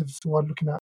progressives who are looking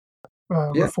at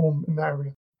yeah, reform in that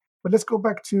area. But let's go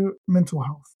back to mental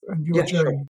health and your yeah, sure.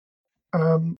 journey.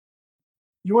 Um,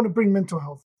 you want to bring mental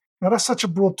health. Now that's such a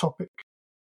broad topic.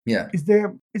 Yeah. Is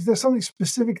there something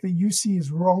specific that you see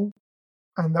is wrong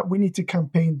and that we need to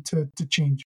campaign to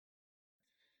change?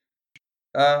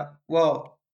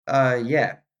 Well,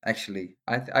 yeah. Actually,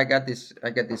 I got this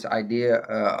idea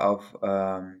of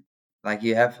like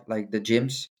you have like the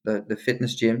gyms, the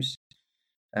fitness gyms,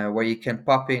 where you can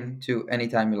pop in to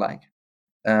anytime you like.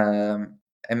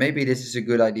 And maybe this is a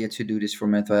good idea to do this for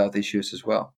mental health issues as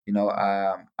well.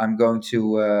 I'm going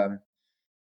to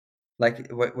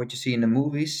like what you see in the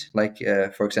movies, like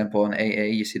for example in AA,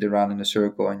 you sit around in a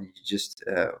circle and you just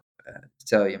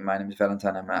tell you, my name is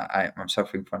Valentine. I'm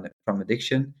suffering from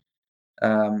addiction.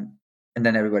 And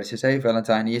then everybody says, "Hey,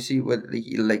 Valentine, you see what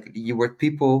like you were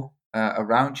people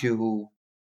around you who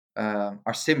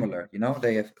are similar.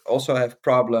 They also have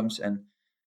problems." And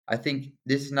I think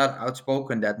this is not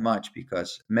outspoken that much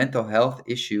because mental health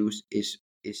issues is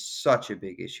such a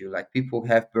big issue. Like people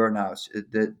have burnouts.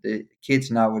 The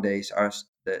kids nowadays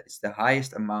it's the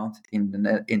highest amount in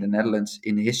the Netherlands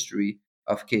in history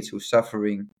of kids who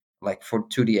suffering like for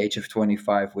to the age of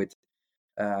 25 with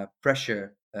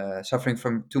pressure, suffering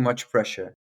from too much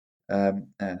pressure, um,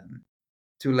 um,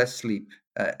 too less sleep,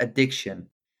 addiction.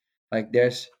 Like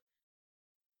there's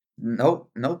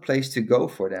no place to go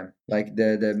for them. Like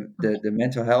the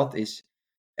mental health is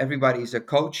everybody is a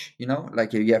coach.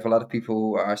 Like you have a lot of people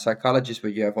who are psychologists,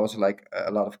 but you have also like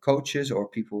a lot of coaches or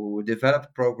people who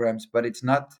develop programs, but it's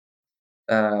not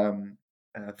um,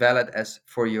 valid as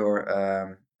for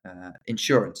your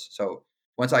insurance. So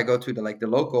once I go to the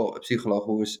local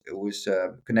psychologist who is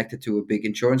connected to a big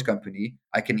insurance company,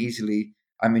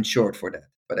 I'm insured for that.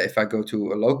 But if I go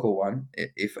to a local one,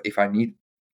 if I need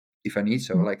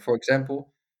so, Mm. like for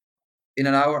example, in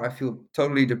an hour I feel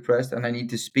totally depressed and I need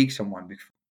to speak someone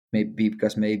maybe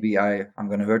because maybe I'm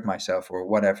gonna hurt myself or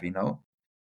whatever.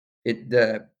 It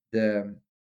the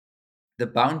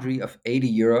boundary of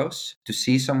 80 euros to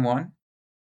see someone,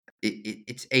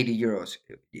 it's 80 euros.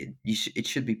 It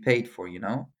should be paid for.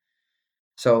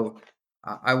 So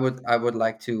I would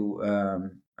like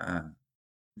to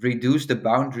reduce the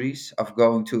boundaries of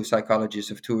going to a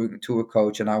psychologist, of to a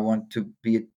coach, and I want to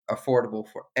be affordable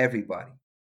for everybody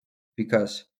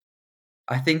because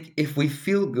I think if we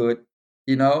feel good,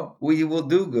 we will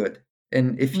do good.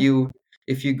 And if you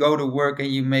go to work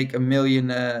and you make $1 million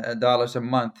a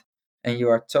month and you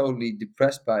are totally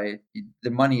depressed by it,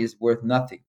 the money is worth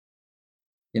nothing.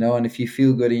 And if you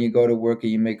feel good and you go to work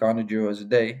and you make 100 euros a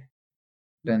day,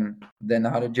 then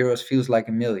 100 euros feels like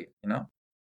a million.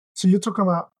 So you're talking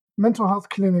about mental health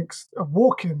clinics,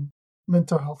 walk-in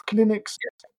mental health clinics.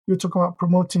 You're talking about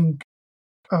promoting,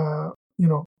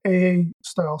 AA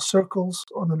style circles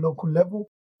on a local level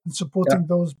and Yeah, supporting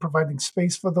those, providing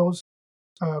space for those,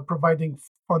 providing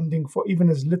funding for even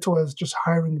as little as just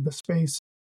hiring the space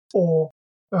or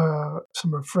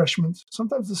some refreshments.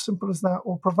 Sometimes as simple as that,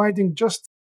 or providing just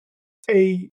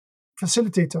a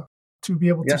facilitator to be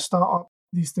able to yeah, start up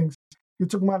these things. You're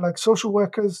talking about like social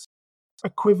workers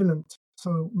equivalent,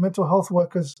 so mental health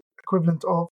workers equivalent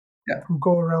of yeah, who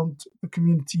go around the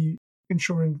community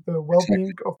ensuring the exactly.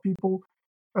 well-being of people.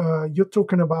 You're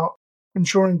talking about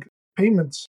ensuring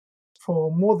payments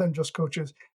for more than just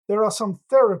coaches. There are some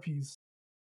therapies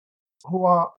who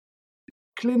are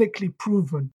clinically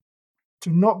proven to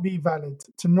not be valid,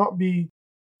 to not be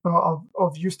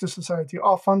of use to society,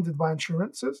 are funded by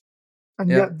insurances. And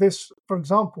Yeah, yet, this, for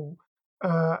example,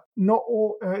 not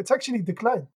all, it's actually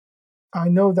declined. I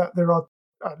know that there are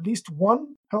at least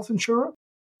one health insurer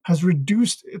has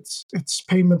reduced its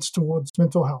payments towards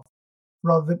mental health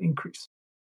rather than increase.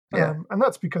 yeah, And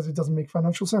that's because it doesn't make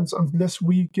financial sense unless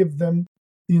we give them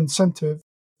the incentive,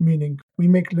 meaning we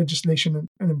make legislation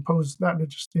and impose that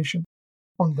legislation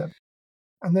on them.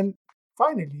 And then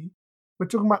finally, we're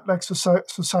talking about like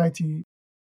society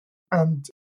and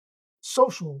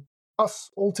social, us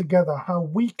all together, how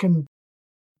we can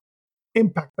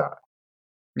impact that.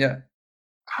 yeah.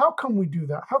 How can we do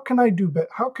that? How can I do better?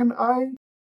 How can I,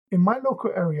 in my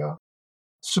local area,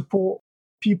 support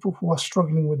people who are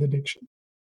struggling with addiction?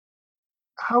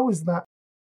 How is that?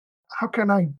 How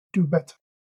can I do better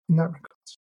in that regard,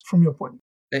 from your point?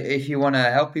 If you want to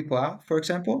help people out, for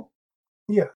example,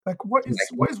 Yeah, like what is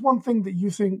like what is one thing that you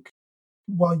think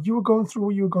while you were going through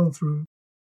what you were going through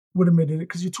would have made it?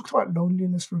 Because you talked about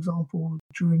loneliness, for example,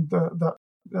 during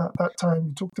that time.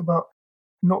 You talked about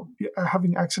not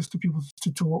having access to people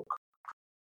to talk.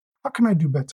 How can I do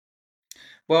better?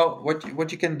 well,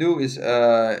 what you can do is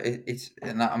it's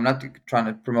and I'm not trying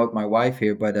to promote my wife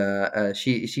here, but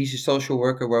she's a social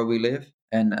worker where we live,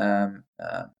 and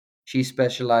she's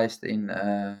specialized in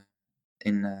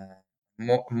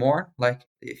more like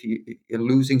if you're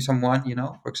losing someone,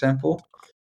 for example,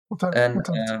 and What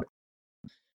type of uh, topic?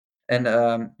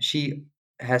 she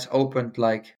has opened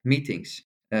like meetings.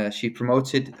 She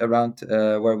promotes it around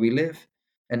where we live,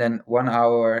 and then 1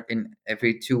 hour in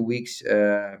every 2 weeks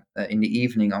in the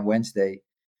evening on Wednesday,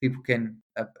 people can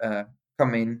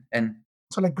come in and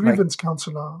So like like grievance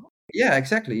counselor. yeah,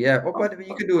 exactly, yeah. Oh, Oh, but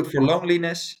you can do it for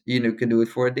loneliness. You can do it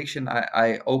for addiction.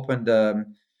 I opened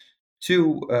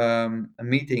two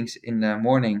meetings in the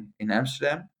morning in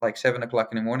Amsterdam, like 7 o'clock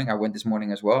in the morning. I went this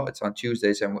morning as well. It's on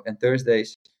Tuesdays and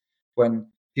Thursdays when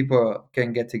people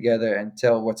can get together and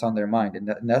tell what's on their mind, and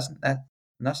doesn't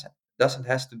doesn't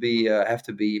have to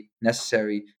be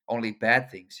necessary only bad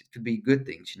things. It could be good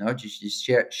things, just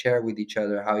share with each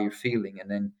other how you're feeling, and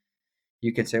then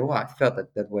you can say, well, I felt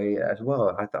that way as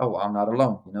well. I thought, oh, I'm not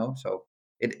alone, so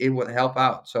it would help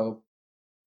out. So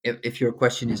if your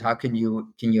question is how can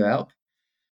you help,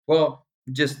 well,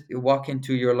 just walk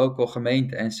into your local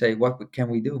gemeente and say, what can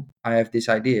we do? I have this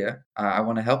idea. I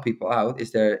want to help people out.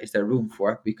 Is there room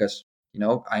for it? Because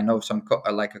I know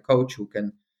like a coach who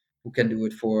can do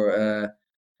it for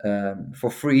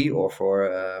free, or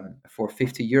for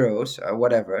 50 euros or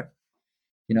whatever.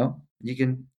 You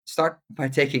can start by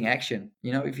taking action.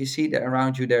 If you see that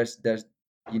around you, there's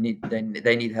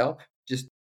they need help, just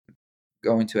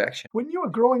go into action. When you were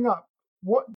growing up,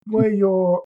 what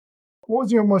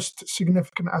was your most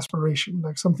significant aspiration?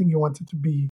 Like something you wanted to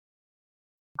be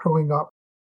growing up?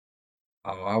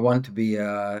 Oh,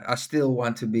 I still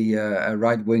want to be a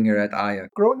right winger at Ajax.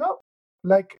 Growing up,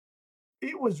 like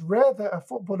it was rare that a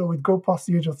footballer would go past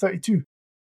the age of 32.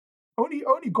 Only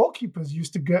goalkeepers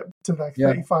used to get to like Yeah,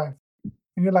 35.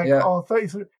 And you're like, yeah, oh,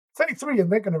 33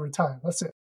 and they're going to retire. That's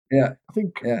it. yeah, I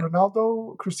think yeah,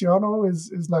 Ronaldo, Cristiano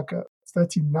is like a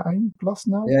 39 plus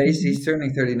now. yeah. He's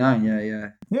turning 39. Yeah, yeah.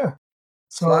 Yeah.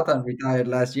 So Zlatan retired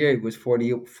last year. He was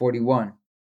 41.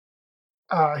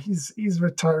 he's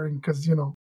retiring because,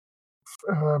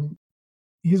 um,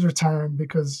 he's retiring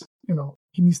because,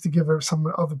 he needs to give some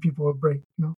other people a break,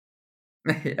 Yeah,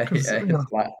 because, yeah.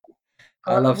 Zlatan.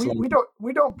 I love we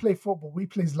Zlatan. don't play football. We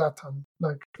play Zlatan.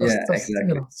 Like Yeah, that's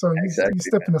exactly, so he's exactly.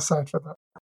 stepping aside for that.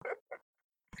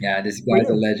 Yeah, this But guy's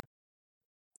a yeah, legend.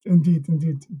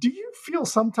 indeed. Do you feel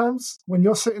sometimes when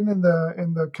you're sitting in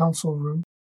the council room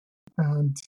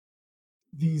and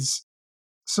these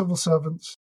civil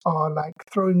servants are like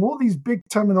throwing all these big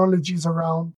terminologies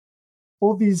around,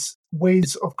 all these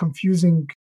ways of confusing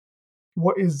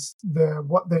what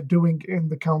they're doing in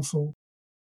the council?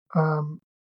 Do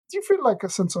you feel like a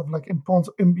sense of like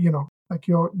like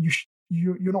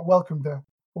you're not welcome there,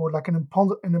 or like an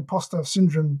imposter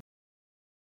syndrome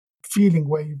feeling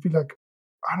where you feel like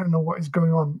I don't know what is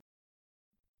going on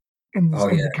Oh in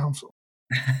yeah. the council?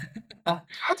 How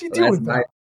do you deal Last with night.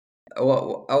 that?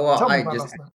 Well, Tell me I about just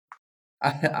last night.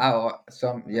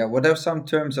 what are some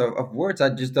terms of words I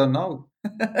just don't know.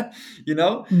 you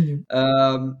know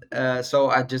Mm, so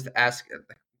I just ask,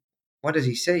 what is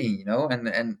he saying,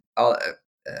 and I'll,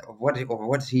 what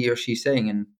is he or she saying,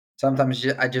 and sometimes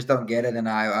I just don't get it, and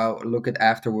I'll look at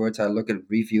afterwards, I look at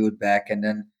review it back, and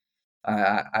then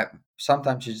I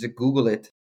sometimes just Google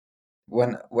it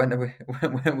when when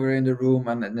we're in the room,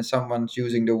 and someone's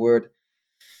using the word,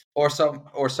 or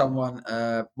someone,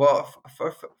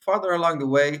 farther along the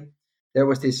way, there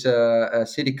was this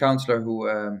city councillor who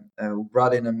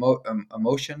brought in a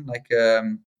motion, like,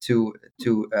 to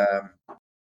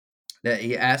that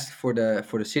he asked for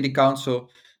the city council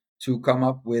to come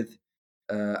up with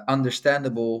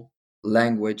understandable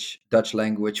language, Dutch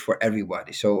language, for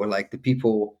everybody, so like the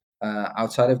people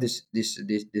outside of this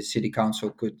city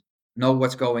council could know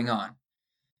what's going on.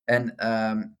 And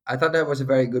I thought that was a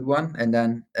very good one. And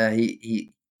then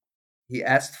he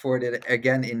asked for it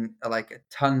again in like a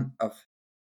ton of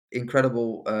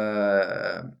incredible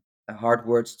hard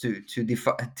words to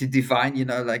define,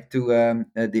 like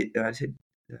is it,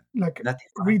 like not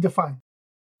define, redefine.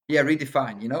 yeah,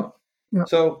 redefine, Yeah.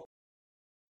 so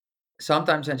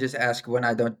sometimes I just ask when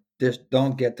I don't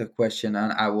get the question,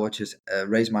 and I will just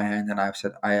raise my hand, and I've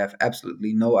said, I have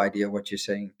absolutely no idea what you're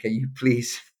saying, can you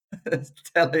please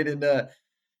tell it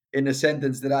in a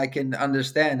sentence that I can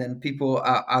understand, and people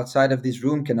outside of this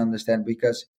room can understand,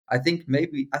 because I think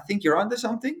you're onto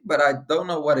something, but I don't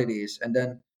know what it is. And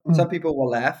then some Mm. people will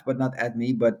laugh, but not at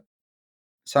me. But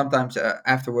sometimes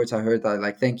afterwards, I heard,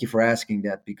 like, thank you for asking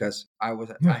that, because I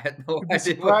Yeah. had no You'd be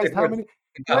idea what they surprised how were many.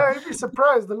 talking about. Yeah, you'd be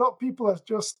surprised. A lot of people are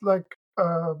just like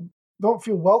don't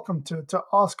feel welcome to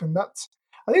ask, and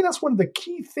I think that's one of the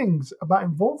key things about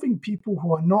involving people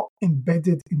who are not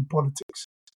embedded in politics,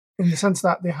 in the sense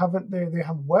that they haven't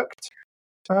worked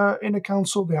in a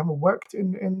council, they haven't worked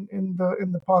in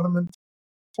the parliament.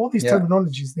 All these Yeah,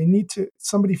 terminologies, they need to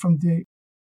somebody from the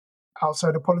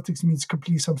outside of politics means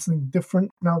completely something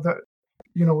different now that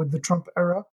with the Trump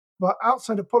era. But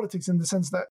outside of politics, in the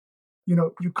sense that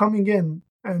you're coming in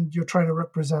and you're trying to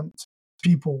represent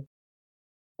people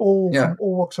all yeah, from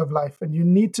all walks of life, and you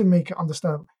need to make it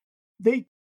understandable. They,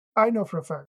 I know for a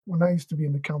fact, when I used to be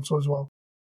in the council as well,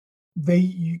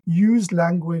 they use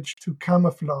language to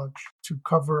camouflage, to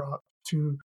cover up,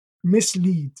 to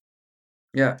mislead,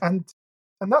 yeah, and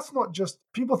that's not just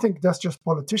people think that's just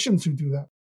politicians who do that.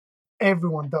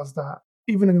 Everyone does that.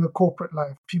 even in the corporate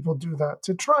life, people do that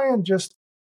to try and just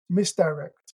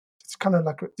misdirect. It's kind of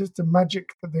like just the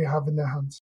magic that they have in their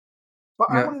hands. But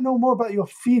I Yeah. want to know more about your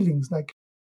feelings. Like,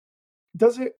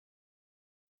 does it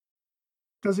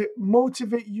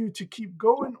motivate you to keep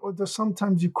going, or does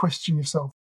sometimes you question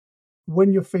yourself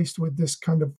when you're faced with this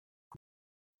kind of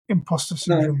imposter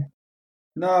No, syndrome?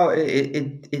 no,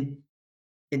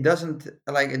 it doesn't,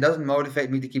 like, it doesn't motivate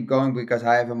me to keep going because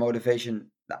I have a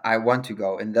motivation that I want to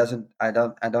go, and I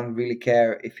don't really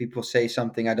care if people say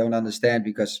something I don't understand,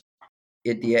 because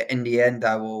in the end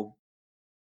I will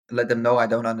let them know I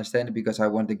don't understand it, because I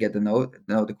want to get to know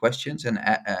the questions and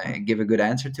give a good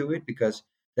answer to it, because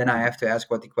then I have to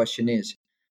ask what the question is.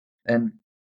 And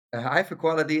I have a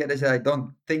quality that is, I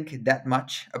don't think that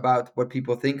much about what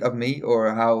people think of me,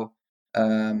 or how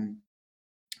um,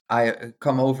 I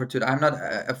come over to. I'm not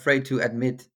afraid to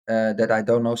admit that I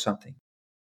don't know something.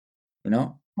 You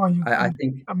know, Well, I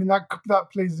think, I mean, that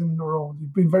plays in the role.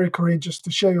 You've been very courageous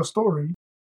to share your story,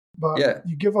 but yeah,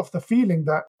 you give off the feeling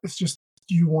that it's just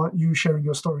you sharing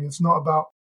your story. It's not about.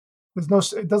 There's no.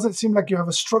 It doesn't seem like you have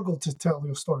a struggle to tell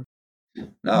your story. You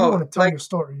want no, to tell like, your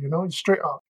story, straight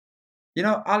up.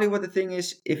 Ali, what the thing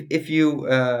is, if you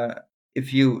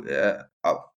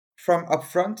from up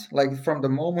front, like from the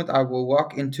moment I will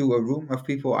walk into a room of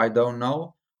people I don't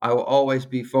know, I will always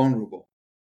be vulnerable.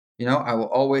 I will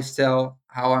always tell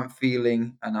how I'm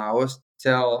feeling, and I always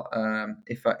tell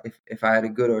if I had a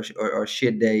good or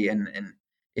shit day, and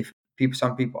if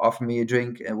some people offer me a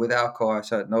drink with alcohol, I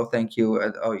said no, thank you.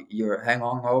 Oh, you're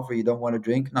hangover, you don't want to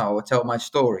drink? No, I will tell my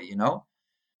story.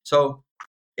 So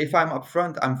if I'm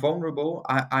upfront, I'm vulnerable.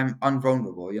 I'm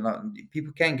unvulnerable.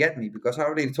 People can't get me because I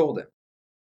already told them.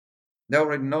 They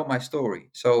already know my story.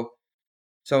 So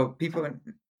people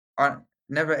are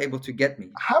never able to get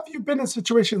me. Have you been in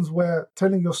situations where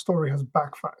telling your story has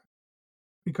backfired?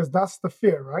 Because that's the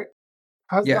fear, right?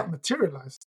 Has that Yeah.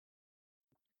 materialized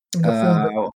in the form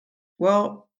that Uh,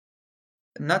 well,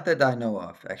 not that I know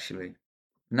of, actually.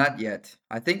 Not yet.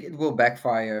 I think it will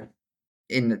backfire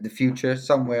in the future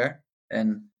somewhere.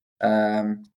 And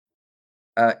um,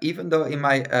 even though in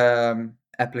my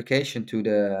application for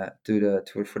the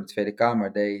Tweede Kamer,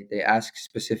 they ask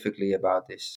specifically about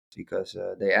this, because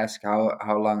they ask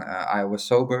how long I was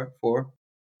sober for,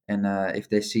 and if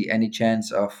they see any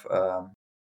chance of a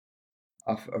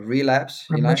relapse.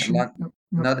 remission? Not Yep,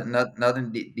 yep. not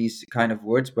in these kind of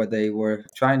words, but they were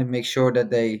trying to make sure that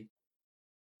they,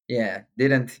 yeah,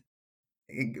 didn't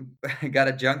got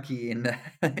a junkie in the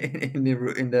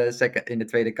in the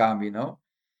Tweede Kamer.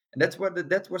 And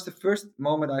that was the first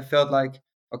moment I felt like,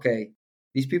 okay,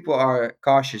 these people are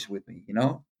cautious with me.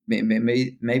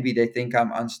 Maybe they think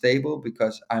I'm unstable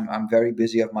because I'm very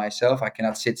busy of myself. I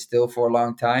cannot sit still for a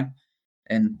long time,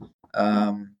 and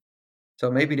um, so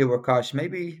maybe they were cautious.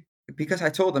 Maybe because I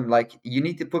told them, like, you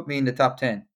need to put me in the top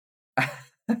 10,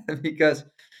 because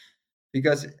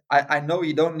I know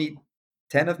you don't need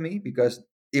 10 of me, because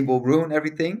it will ruin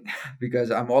everything,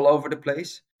 because I'm all over the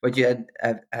place. But you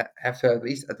have to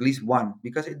at least one,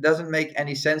 because it doesn't make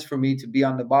any sense for me to be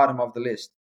on the bottom of the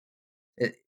list.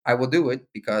 I will do it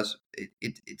because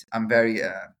I'm very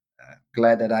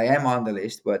glad that I am on the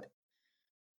list. But,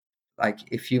 like,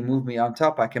 if you move me on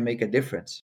top, I can make a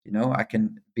difference. I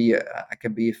can be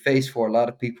a face for a lot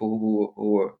of people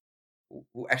who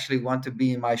actually want to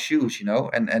be in my shoes,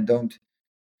 and don't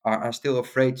are still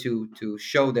afraid to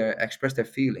express their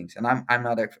feelings, and I'm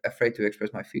not afraid to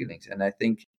express my feelings. And I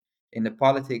think in the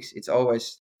politics, it's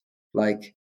always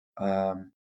like,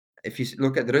 um, if you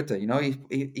look at Rutte,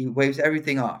 he waves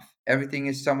everything off. Everything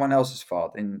is someone else's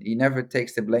fault, and he never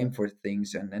takes the blame for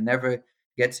things, and never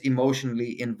gets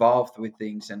emotionally involved with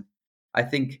things. And I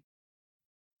think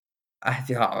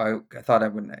yeah, I thought I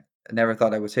never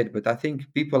thought I would say it, but I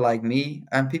think people like me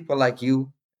and people like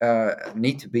you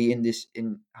need to be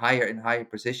in higher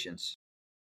positions,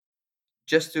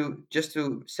 just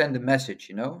to send a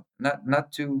message,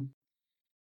 not to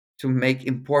make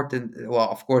important,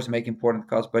 well, of course, make important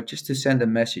calls, but just to send a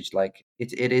message, like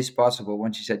it is possible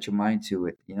once you set your mind to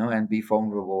it, and be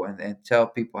vulnerable, and tell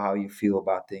people how you feel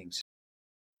about things.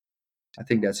 I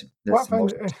think that's Well, I that's the find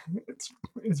most.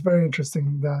 it's very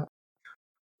interesting that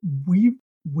we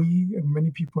we and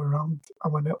many people around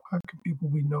our network, people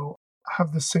we know,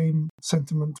 have the same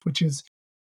sentiment, which is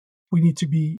we need to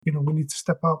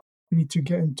step up, we need to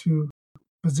get into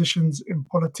positions in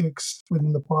politics,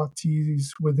 within the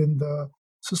parties, within the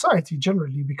society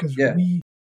generally, because Yeah. we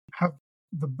have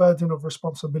the burden of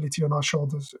responsibility on our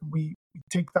shoulders. We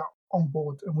take that on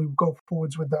board and we go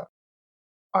forwards with that.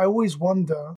 I always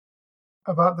wonder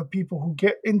about the people who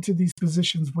get into these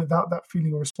positions without that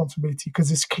feeling of responsibility,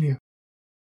 because it's clear.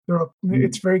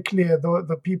 It's very clear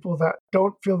the people that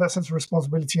don't feel that sense of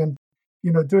responsibility and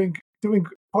doing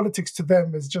politics to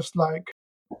them is just like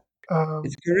It's oh,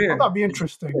 that'd career. be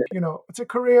interesting. It's a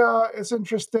career. It's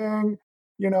interesting.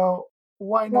 You know,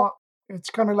 why not? It's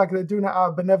kind of like they're doing it out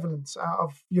of benevolence, out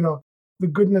of the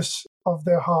goodness of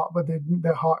their heart, but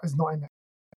their heart is not in it.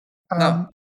 No.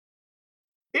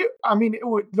 I mean, it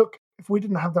would look if we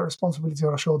didn't have that responsibility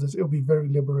on our shoulders, it would be very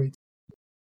liberating.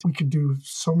 We could do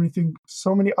so many things,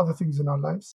 so many other things in our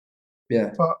lives,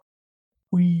 Yeah. but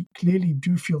we clearly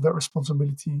do feel that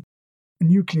responsibility,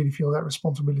 and you clearly feel that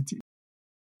responsibility.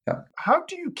 Yeah. How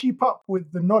do you keep up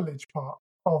with the knowledge part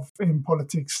of in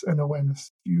politics and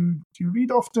awareness? Do you read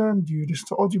often? Do you listen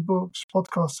to audiobooks,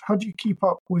 podcasts? How do you keep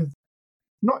up with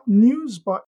not news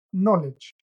but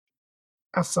knowledge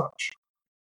as such?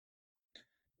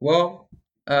 Well,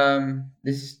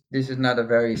 this is not a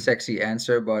very sexy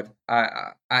answer, but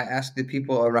I ask the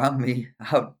people around me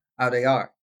how they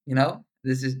are.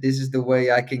 This is the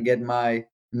way I can get my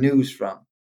news from,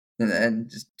 and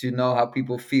just to know how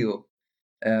people feel.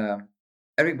 Um,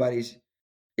 everybody's.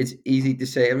 It's easy to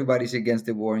say everybody's against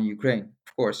the war in Ukraine.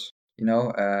 Of course,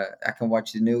 I can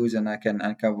watch the news and I can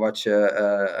watch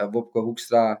Wopke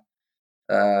Hoekstra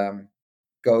um,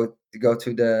 go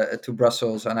to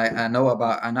Brussels, and I know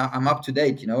about, and I'm up to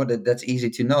date. That's easy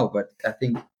to know. But I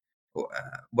think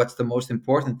what's the most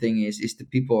important thing is the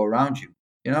people around you.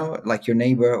 Like your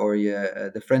neighbor or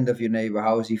the friend of your neighbor.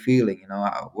 How is he feeling?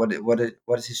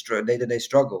 What is his day-to-day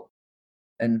struggle?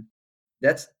 And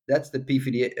that's the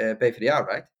PvdA,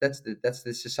 right? That's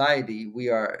the society we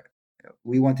are.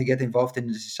 We want to get involved in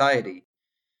the society.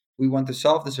 We want to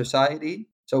solve the society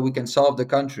so we can solve the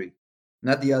country,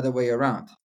 not the other way around.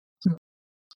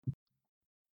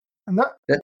 And that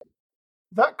That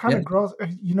that kind yeah, of grasp,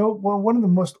 one of the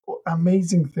most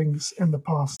amazing things in the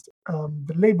past,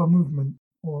 the labor movement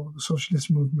or the socialist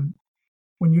movement.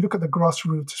 When you look at the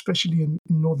grassroots, especially in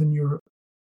Northern Europe,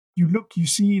 you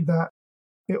see that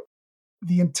it,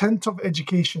 the intent of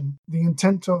education, the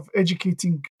intent of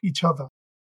educating each other,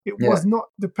 it yeah, was not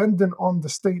dependent on the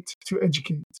state to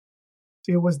educate.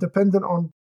 It was dependent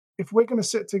on if we're going to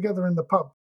sit together in the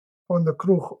pub or in the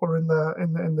krug or in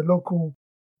the local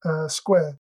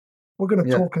square, we're going to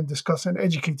yeah, talk and discuss and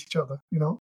educate each other.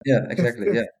 yeah, If exactly,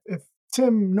 if yeah, if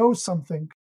Tim knows something,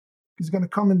 he's going to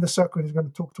come in the circle. He's going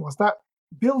to talk to us. That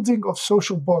building of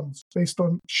social bonds based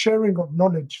on sharing of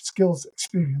knowledge, skills,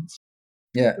 experience.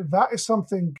 yeah, That is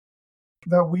something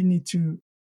that we need to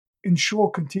ensure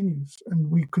continues,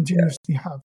 and we yeah, continuously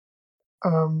have.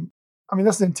 I mean,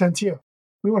 that's the intent here.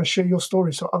 We want to share your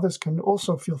story so others can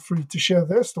also feel free to share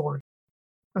their story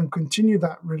and continue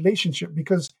that relationship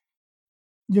because,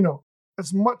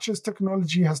 as much as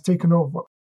technology has taken over,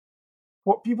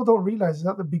 what people don't realize is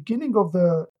at the beginning of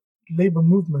the labor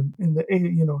movement in the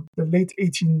late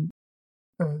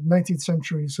 19th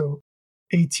century, so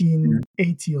mhm,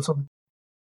 1880 or something,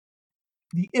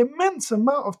 the immense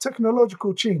amount of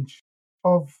technological change,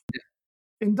 of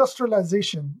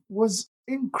industrialization was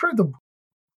incredible.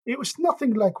 It was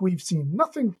nothing like we've seen,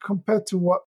 nothing compared to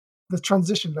what the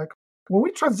transition, like when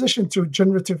we transition to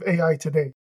generative AI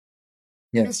today,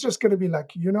 yeah, it's just going to be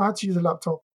like, you know how to use a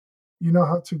laptop, you know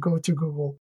how to go to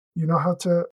Google, you know how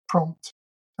to prompt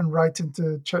and write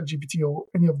into ChatGPT or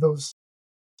any of those.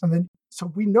 And then,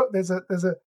 so we know there's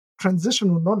a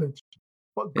transitional knowledge,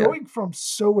 but yeah. going from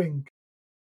sewing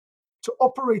to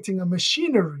operating a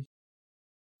machinery,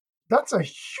 that's a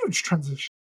huge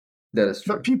transition That is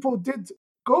that true. people did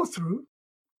go through.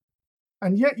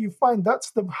 And yet you find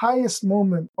that's the highest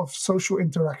moment of social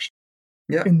interaction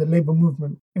Yeah, in the labor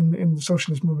movement, in the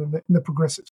socialist movement, in the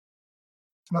progressives.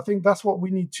 And I think that's what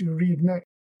we need to reignite.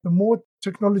 The more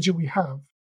technology we have,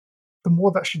 the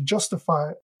more that should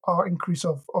justify our increase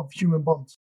of human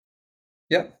bonds.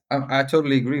 yeah. I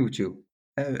totally agree with you.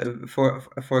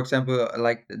 For example,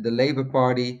 like the Labour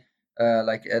Party,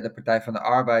 like the Partij van de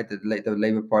Arbeid, the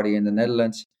Labour Party in the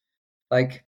Netherlands.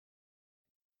 Like,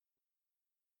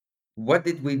 what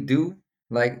did we do?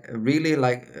 Like, really,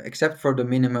 like, except for the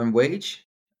minimum wage,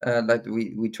 like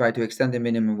we try to extend the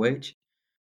minimum wage.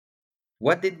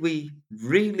 What did we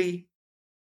really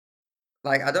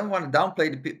like? I don't want to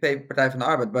downplay the Partij van de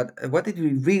Arbeid, but what did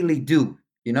we really do?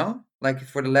 Like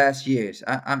for the last years,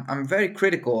 I'm very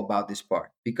critical about this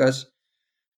part because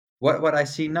what I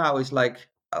see now is like,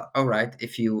 all right,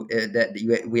 if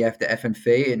we have the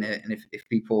FNV, and if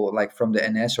people like from the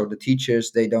NS or the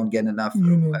teachers, they don't get enough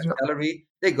Unions, yeah. salary,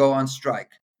 they go on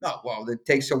strike. No, well, it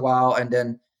takes a while, and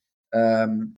then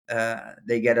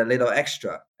they get a little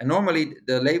extra. And normally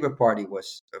the Labour Party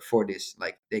was for this.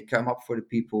 Like they come up for the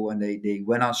people, and they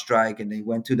went on strike, and they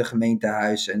went to the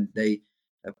gemeentehuis, and they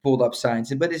pulled up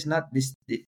signs. But it's not this.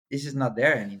 This is not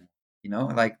there anymore.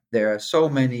 Like there are so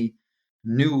many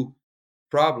new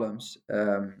problems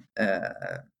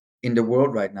in the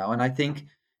world right now, and I think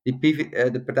the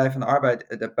Partij van de Arbeid,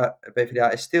 the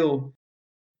PvdA, is still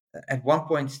at one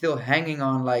point still hanging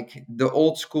on like the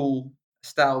old school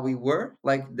style we were,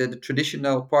 like the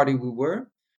traditional party we were.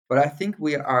 But I think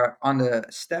we are on the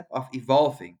step of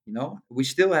evolving. We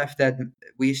still have that.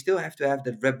 We still have to have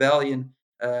that rebellion,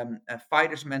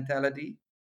 fighters mentality,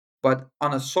 but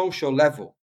on a social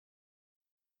level,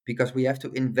 because we have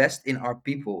to invest in our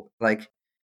people, like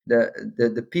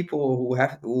the people who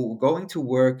are going to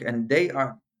work, and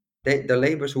the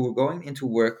laborers who are going into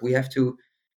work. We have to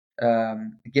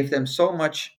give them so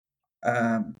much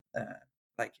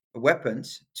like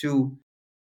weapons to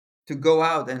go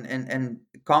out and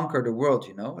conquer the world.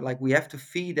 Like we have to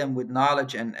feed them with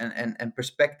knowledge and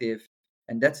perspective,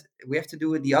 and that's we have to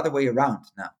do it the other way around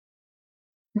now.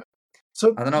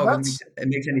 So I don't know if it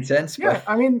makes any sense, yeah. but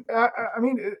I mean,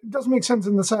 it does make sense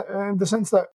in the sense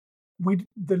that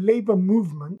the labor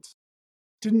movement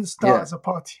didn't start yeah, as a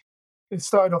party. It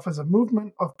started off as a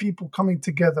movement of people coming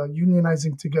together,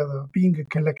 unionizing together, being a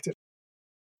collective.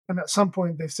 And at some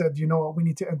point they said, you know what, we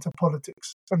need to enter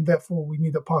politics, and therefore we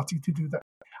need a party to do that.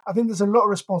 I think there's a lot of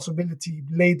responsibility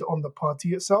laid on the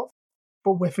party itself,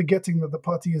 but we're forgetting that the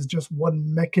party is just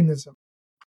one mechanism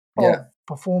of yeah,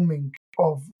 performing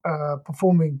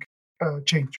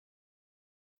change.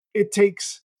 It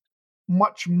takes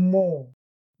much more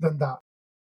than that,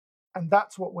 and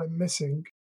that's what we're missing.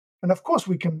 And of course,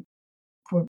 we can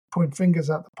point fingers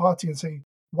at the party and say,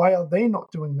 why are they not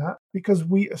doing that? Because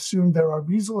we assume there are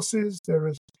resources,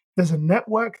 there's a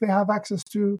network they have access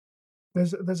to,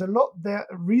 there's a lot there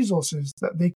resources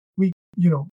that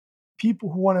people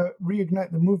who want to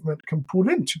reignite the movement can pull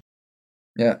into.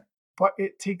 yeah, But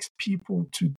it takes people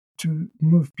to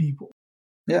move people.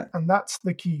 yeah, And that's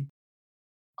the key.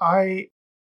 I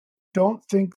don't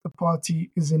think the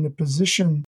party is in a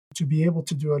position to be able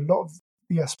to do a lot of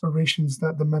the aspirations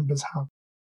that the members have.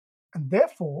 And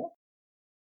therefore,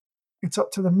 it's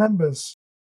up to the members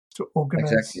to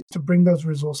organize, exactly. to bring those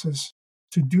resources,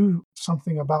 to do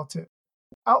something about it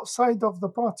outside of the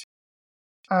party.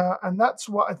 And that's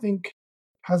what I think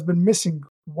has been missing.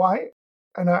 Why?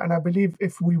 And I believe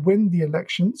if we win the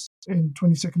elections in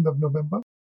 22nd of November,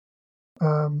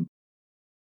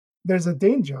 there's a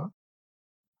danger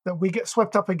that we get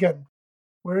swept up again.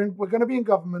 We're going to be in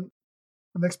government,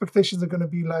 and the expectations are going to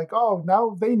be like, oh,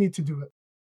 now they need to do it.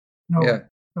 No, Yeah,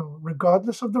 no.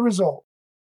 Regardless of the result,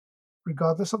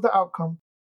 regardless of the outcome,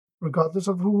 regardless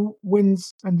of who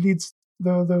wins and leads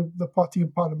the party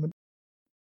in parliament,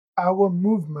 our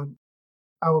movement,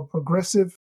 our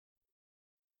progressive,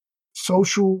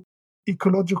 social,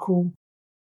 ecological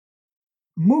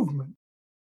movement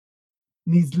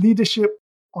needs leadership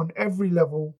on every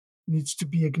level, needs to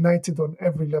be ignited on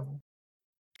every level.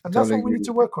 And that's totally what we agree need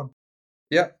to with you. work on.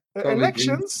 Yeah, The totally agree.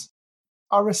 elections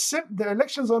the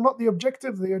elections are not the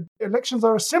objective. The elections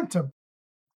are a symptom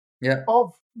Yeah,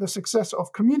 of the success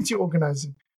of community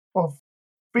organizing, of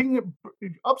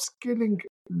upskilling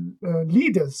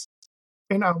leaders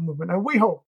in our movement. And we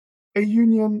hope a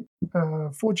union,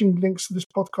 forging links to this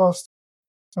podcast,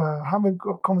 having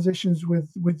conversations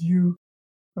with you,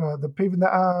 the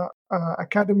PvdA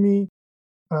Academy,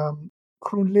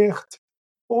 Groen Licht,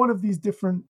 all of these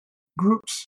different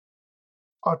groups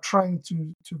are trying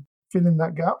to fill in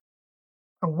that gap.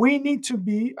 And we need to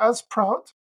be as proud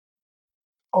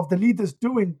of the leaders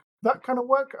doing that kind of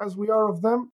work as we are of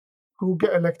them who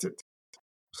get elected.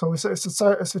 So it's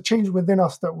a change within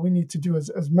us that we need to do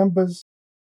as members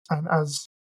and as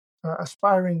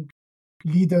aspiring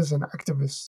leaders and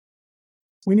activists.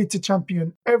 We need to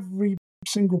champion every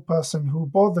single person who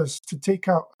bothers to take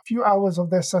out a few hours of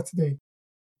their Saturday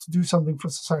to do something for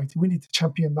society. We need to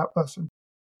champion that person.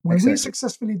 When we exactly.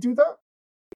 successfully do that,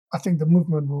 I think the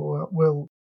movement will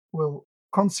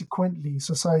consequently,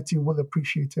 society will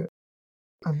appreciate it.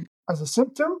 And as a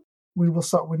symptom, we will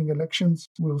start winning elections.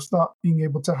 We will start being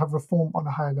able to have reform on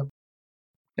a higher level.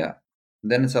 Yeah,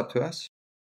 then it's up to us.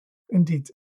 Indeed.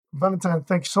 Valentine,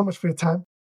 thank you so much for your time.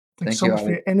 Thank you Thank so you, much for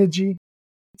Ali. your energy.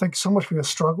 Thank you so much for your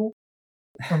struggle.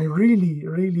 And it really,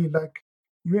 really, like,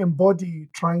 you embody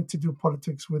trying to do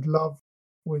politics with love,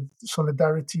 with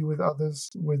solidarity with others,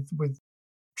 with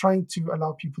trying to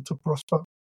allow people to prosper,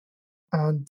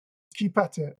 and keep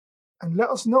at it. And let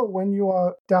us know when you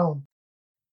are down.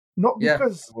 Not Yeah, I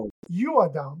because will. you are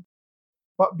down,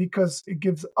 but because it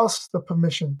gives us the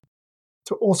permission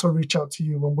to also reach out to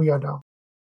you when we are down.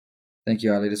 Thank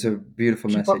you, Ali. That's a beautiful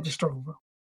Keep up the message. struggle, bro.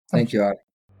 Thank you, Ali.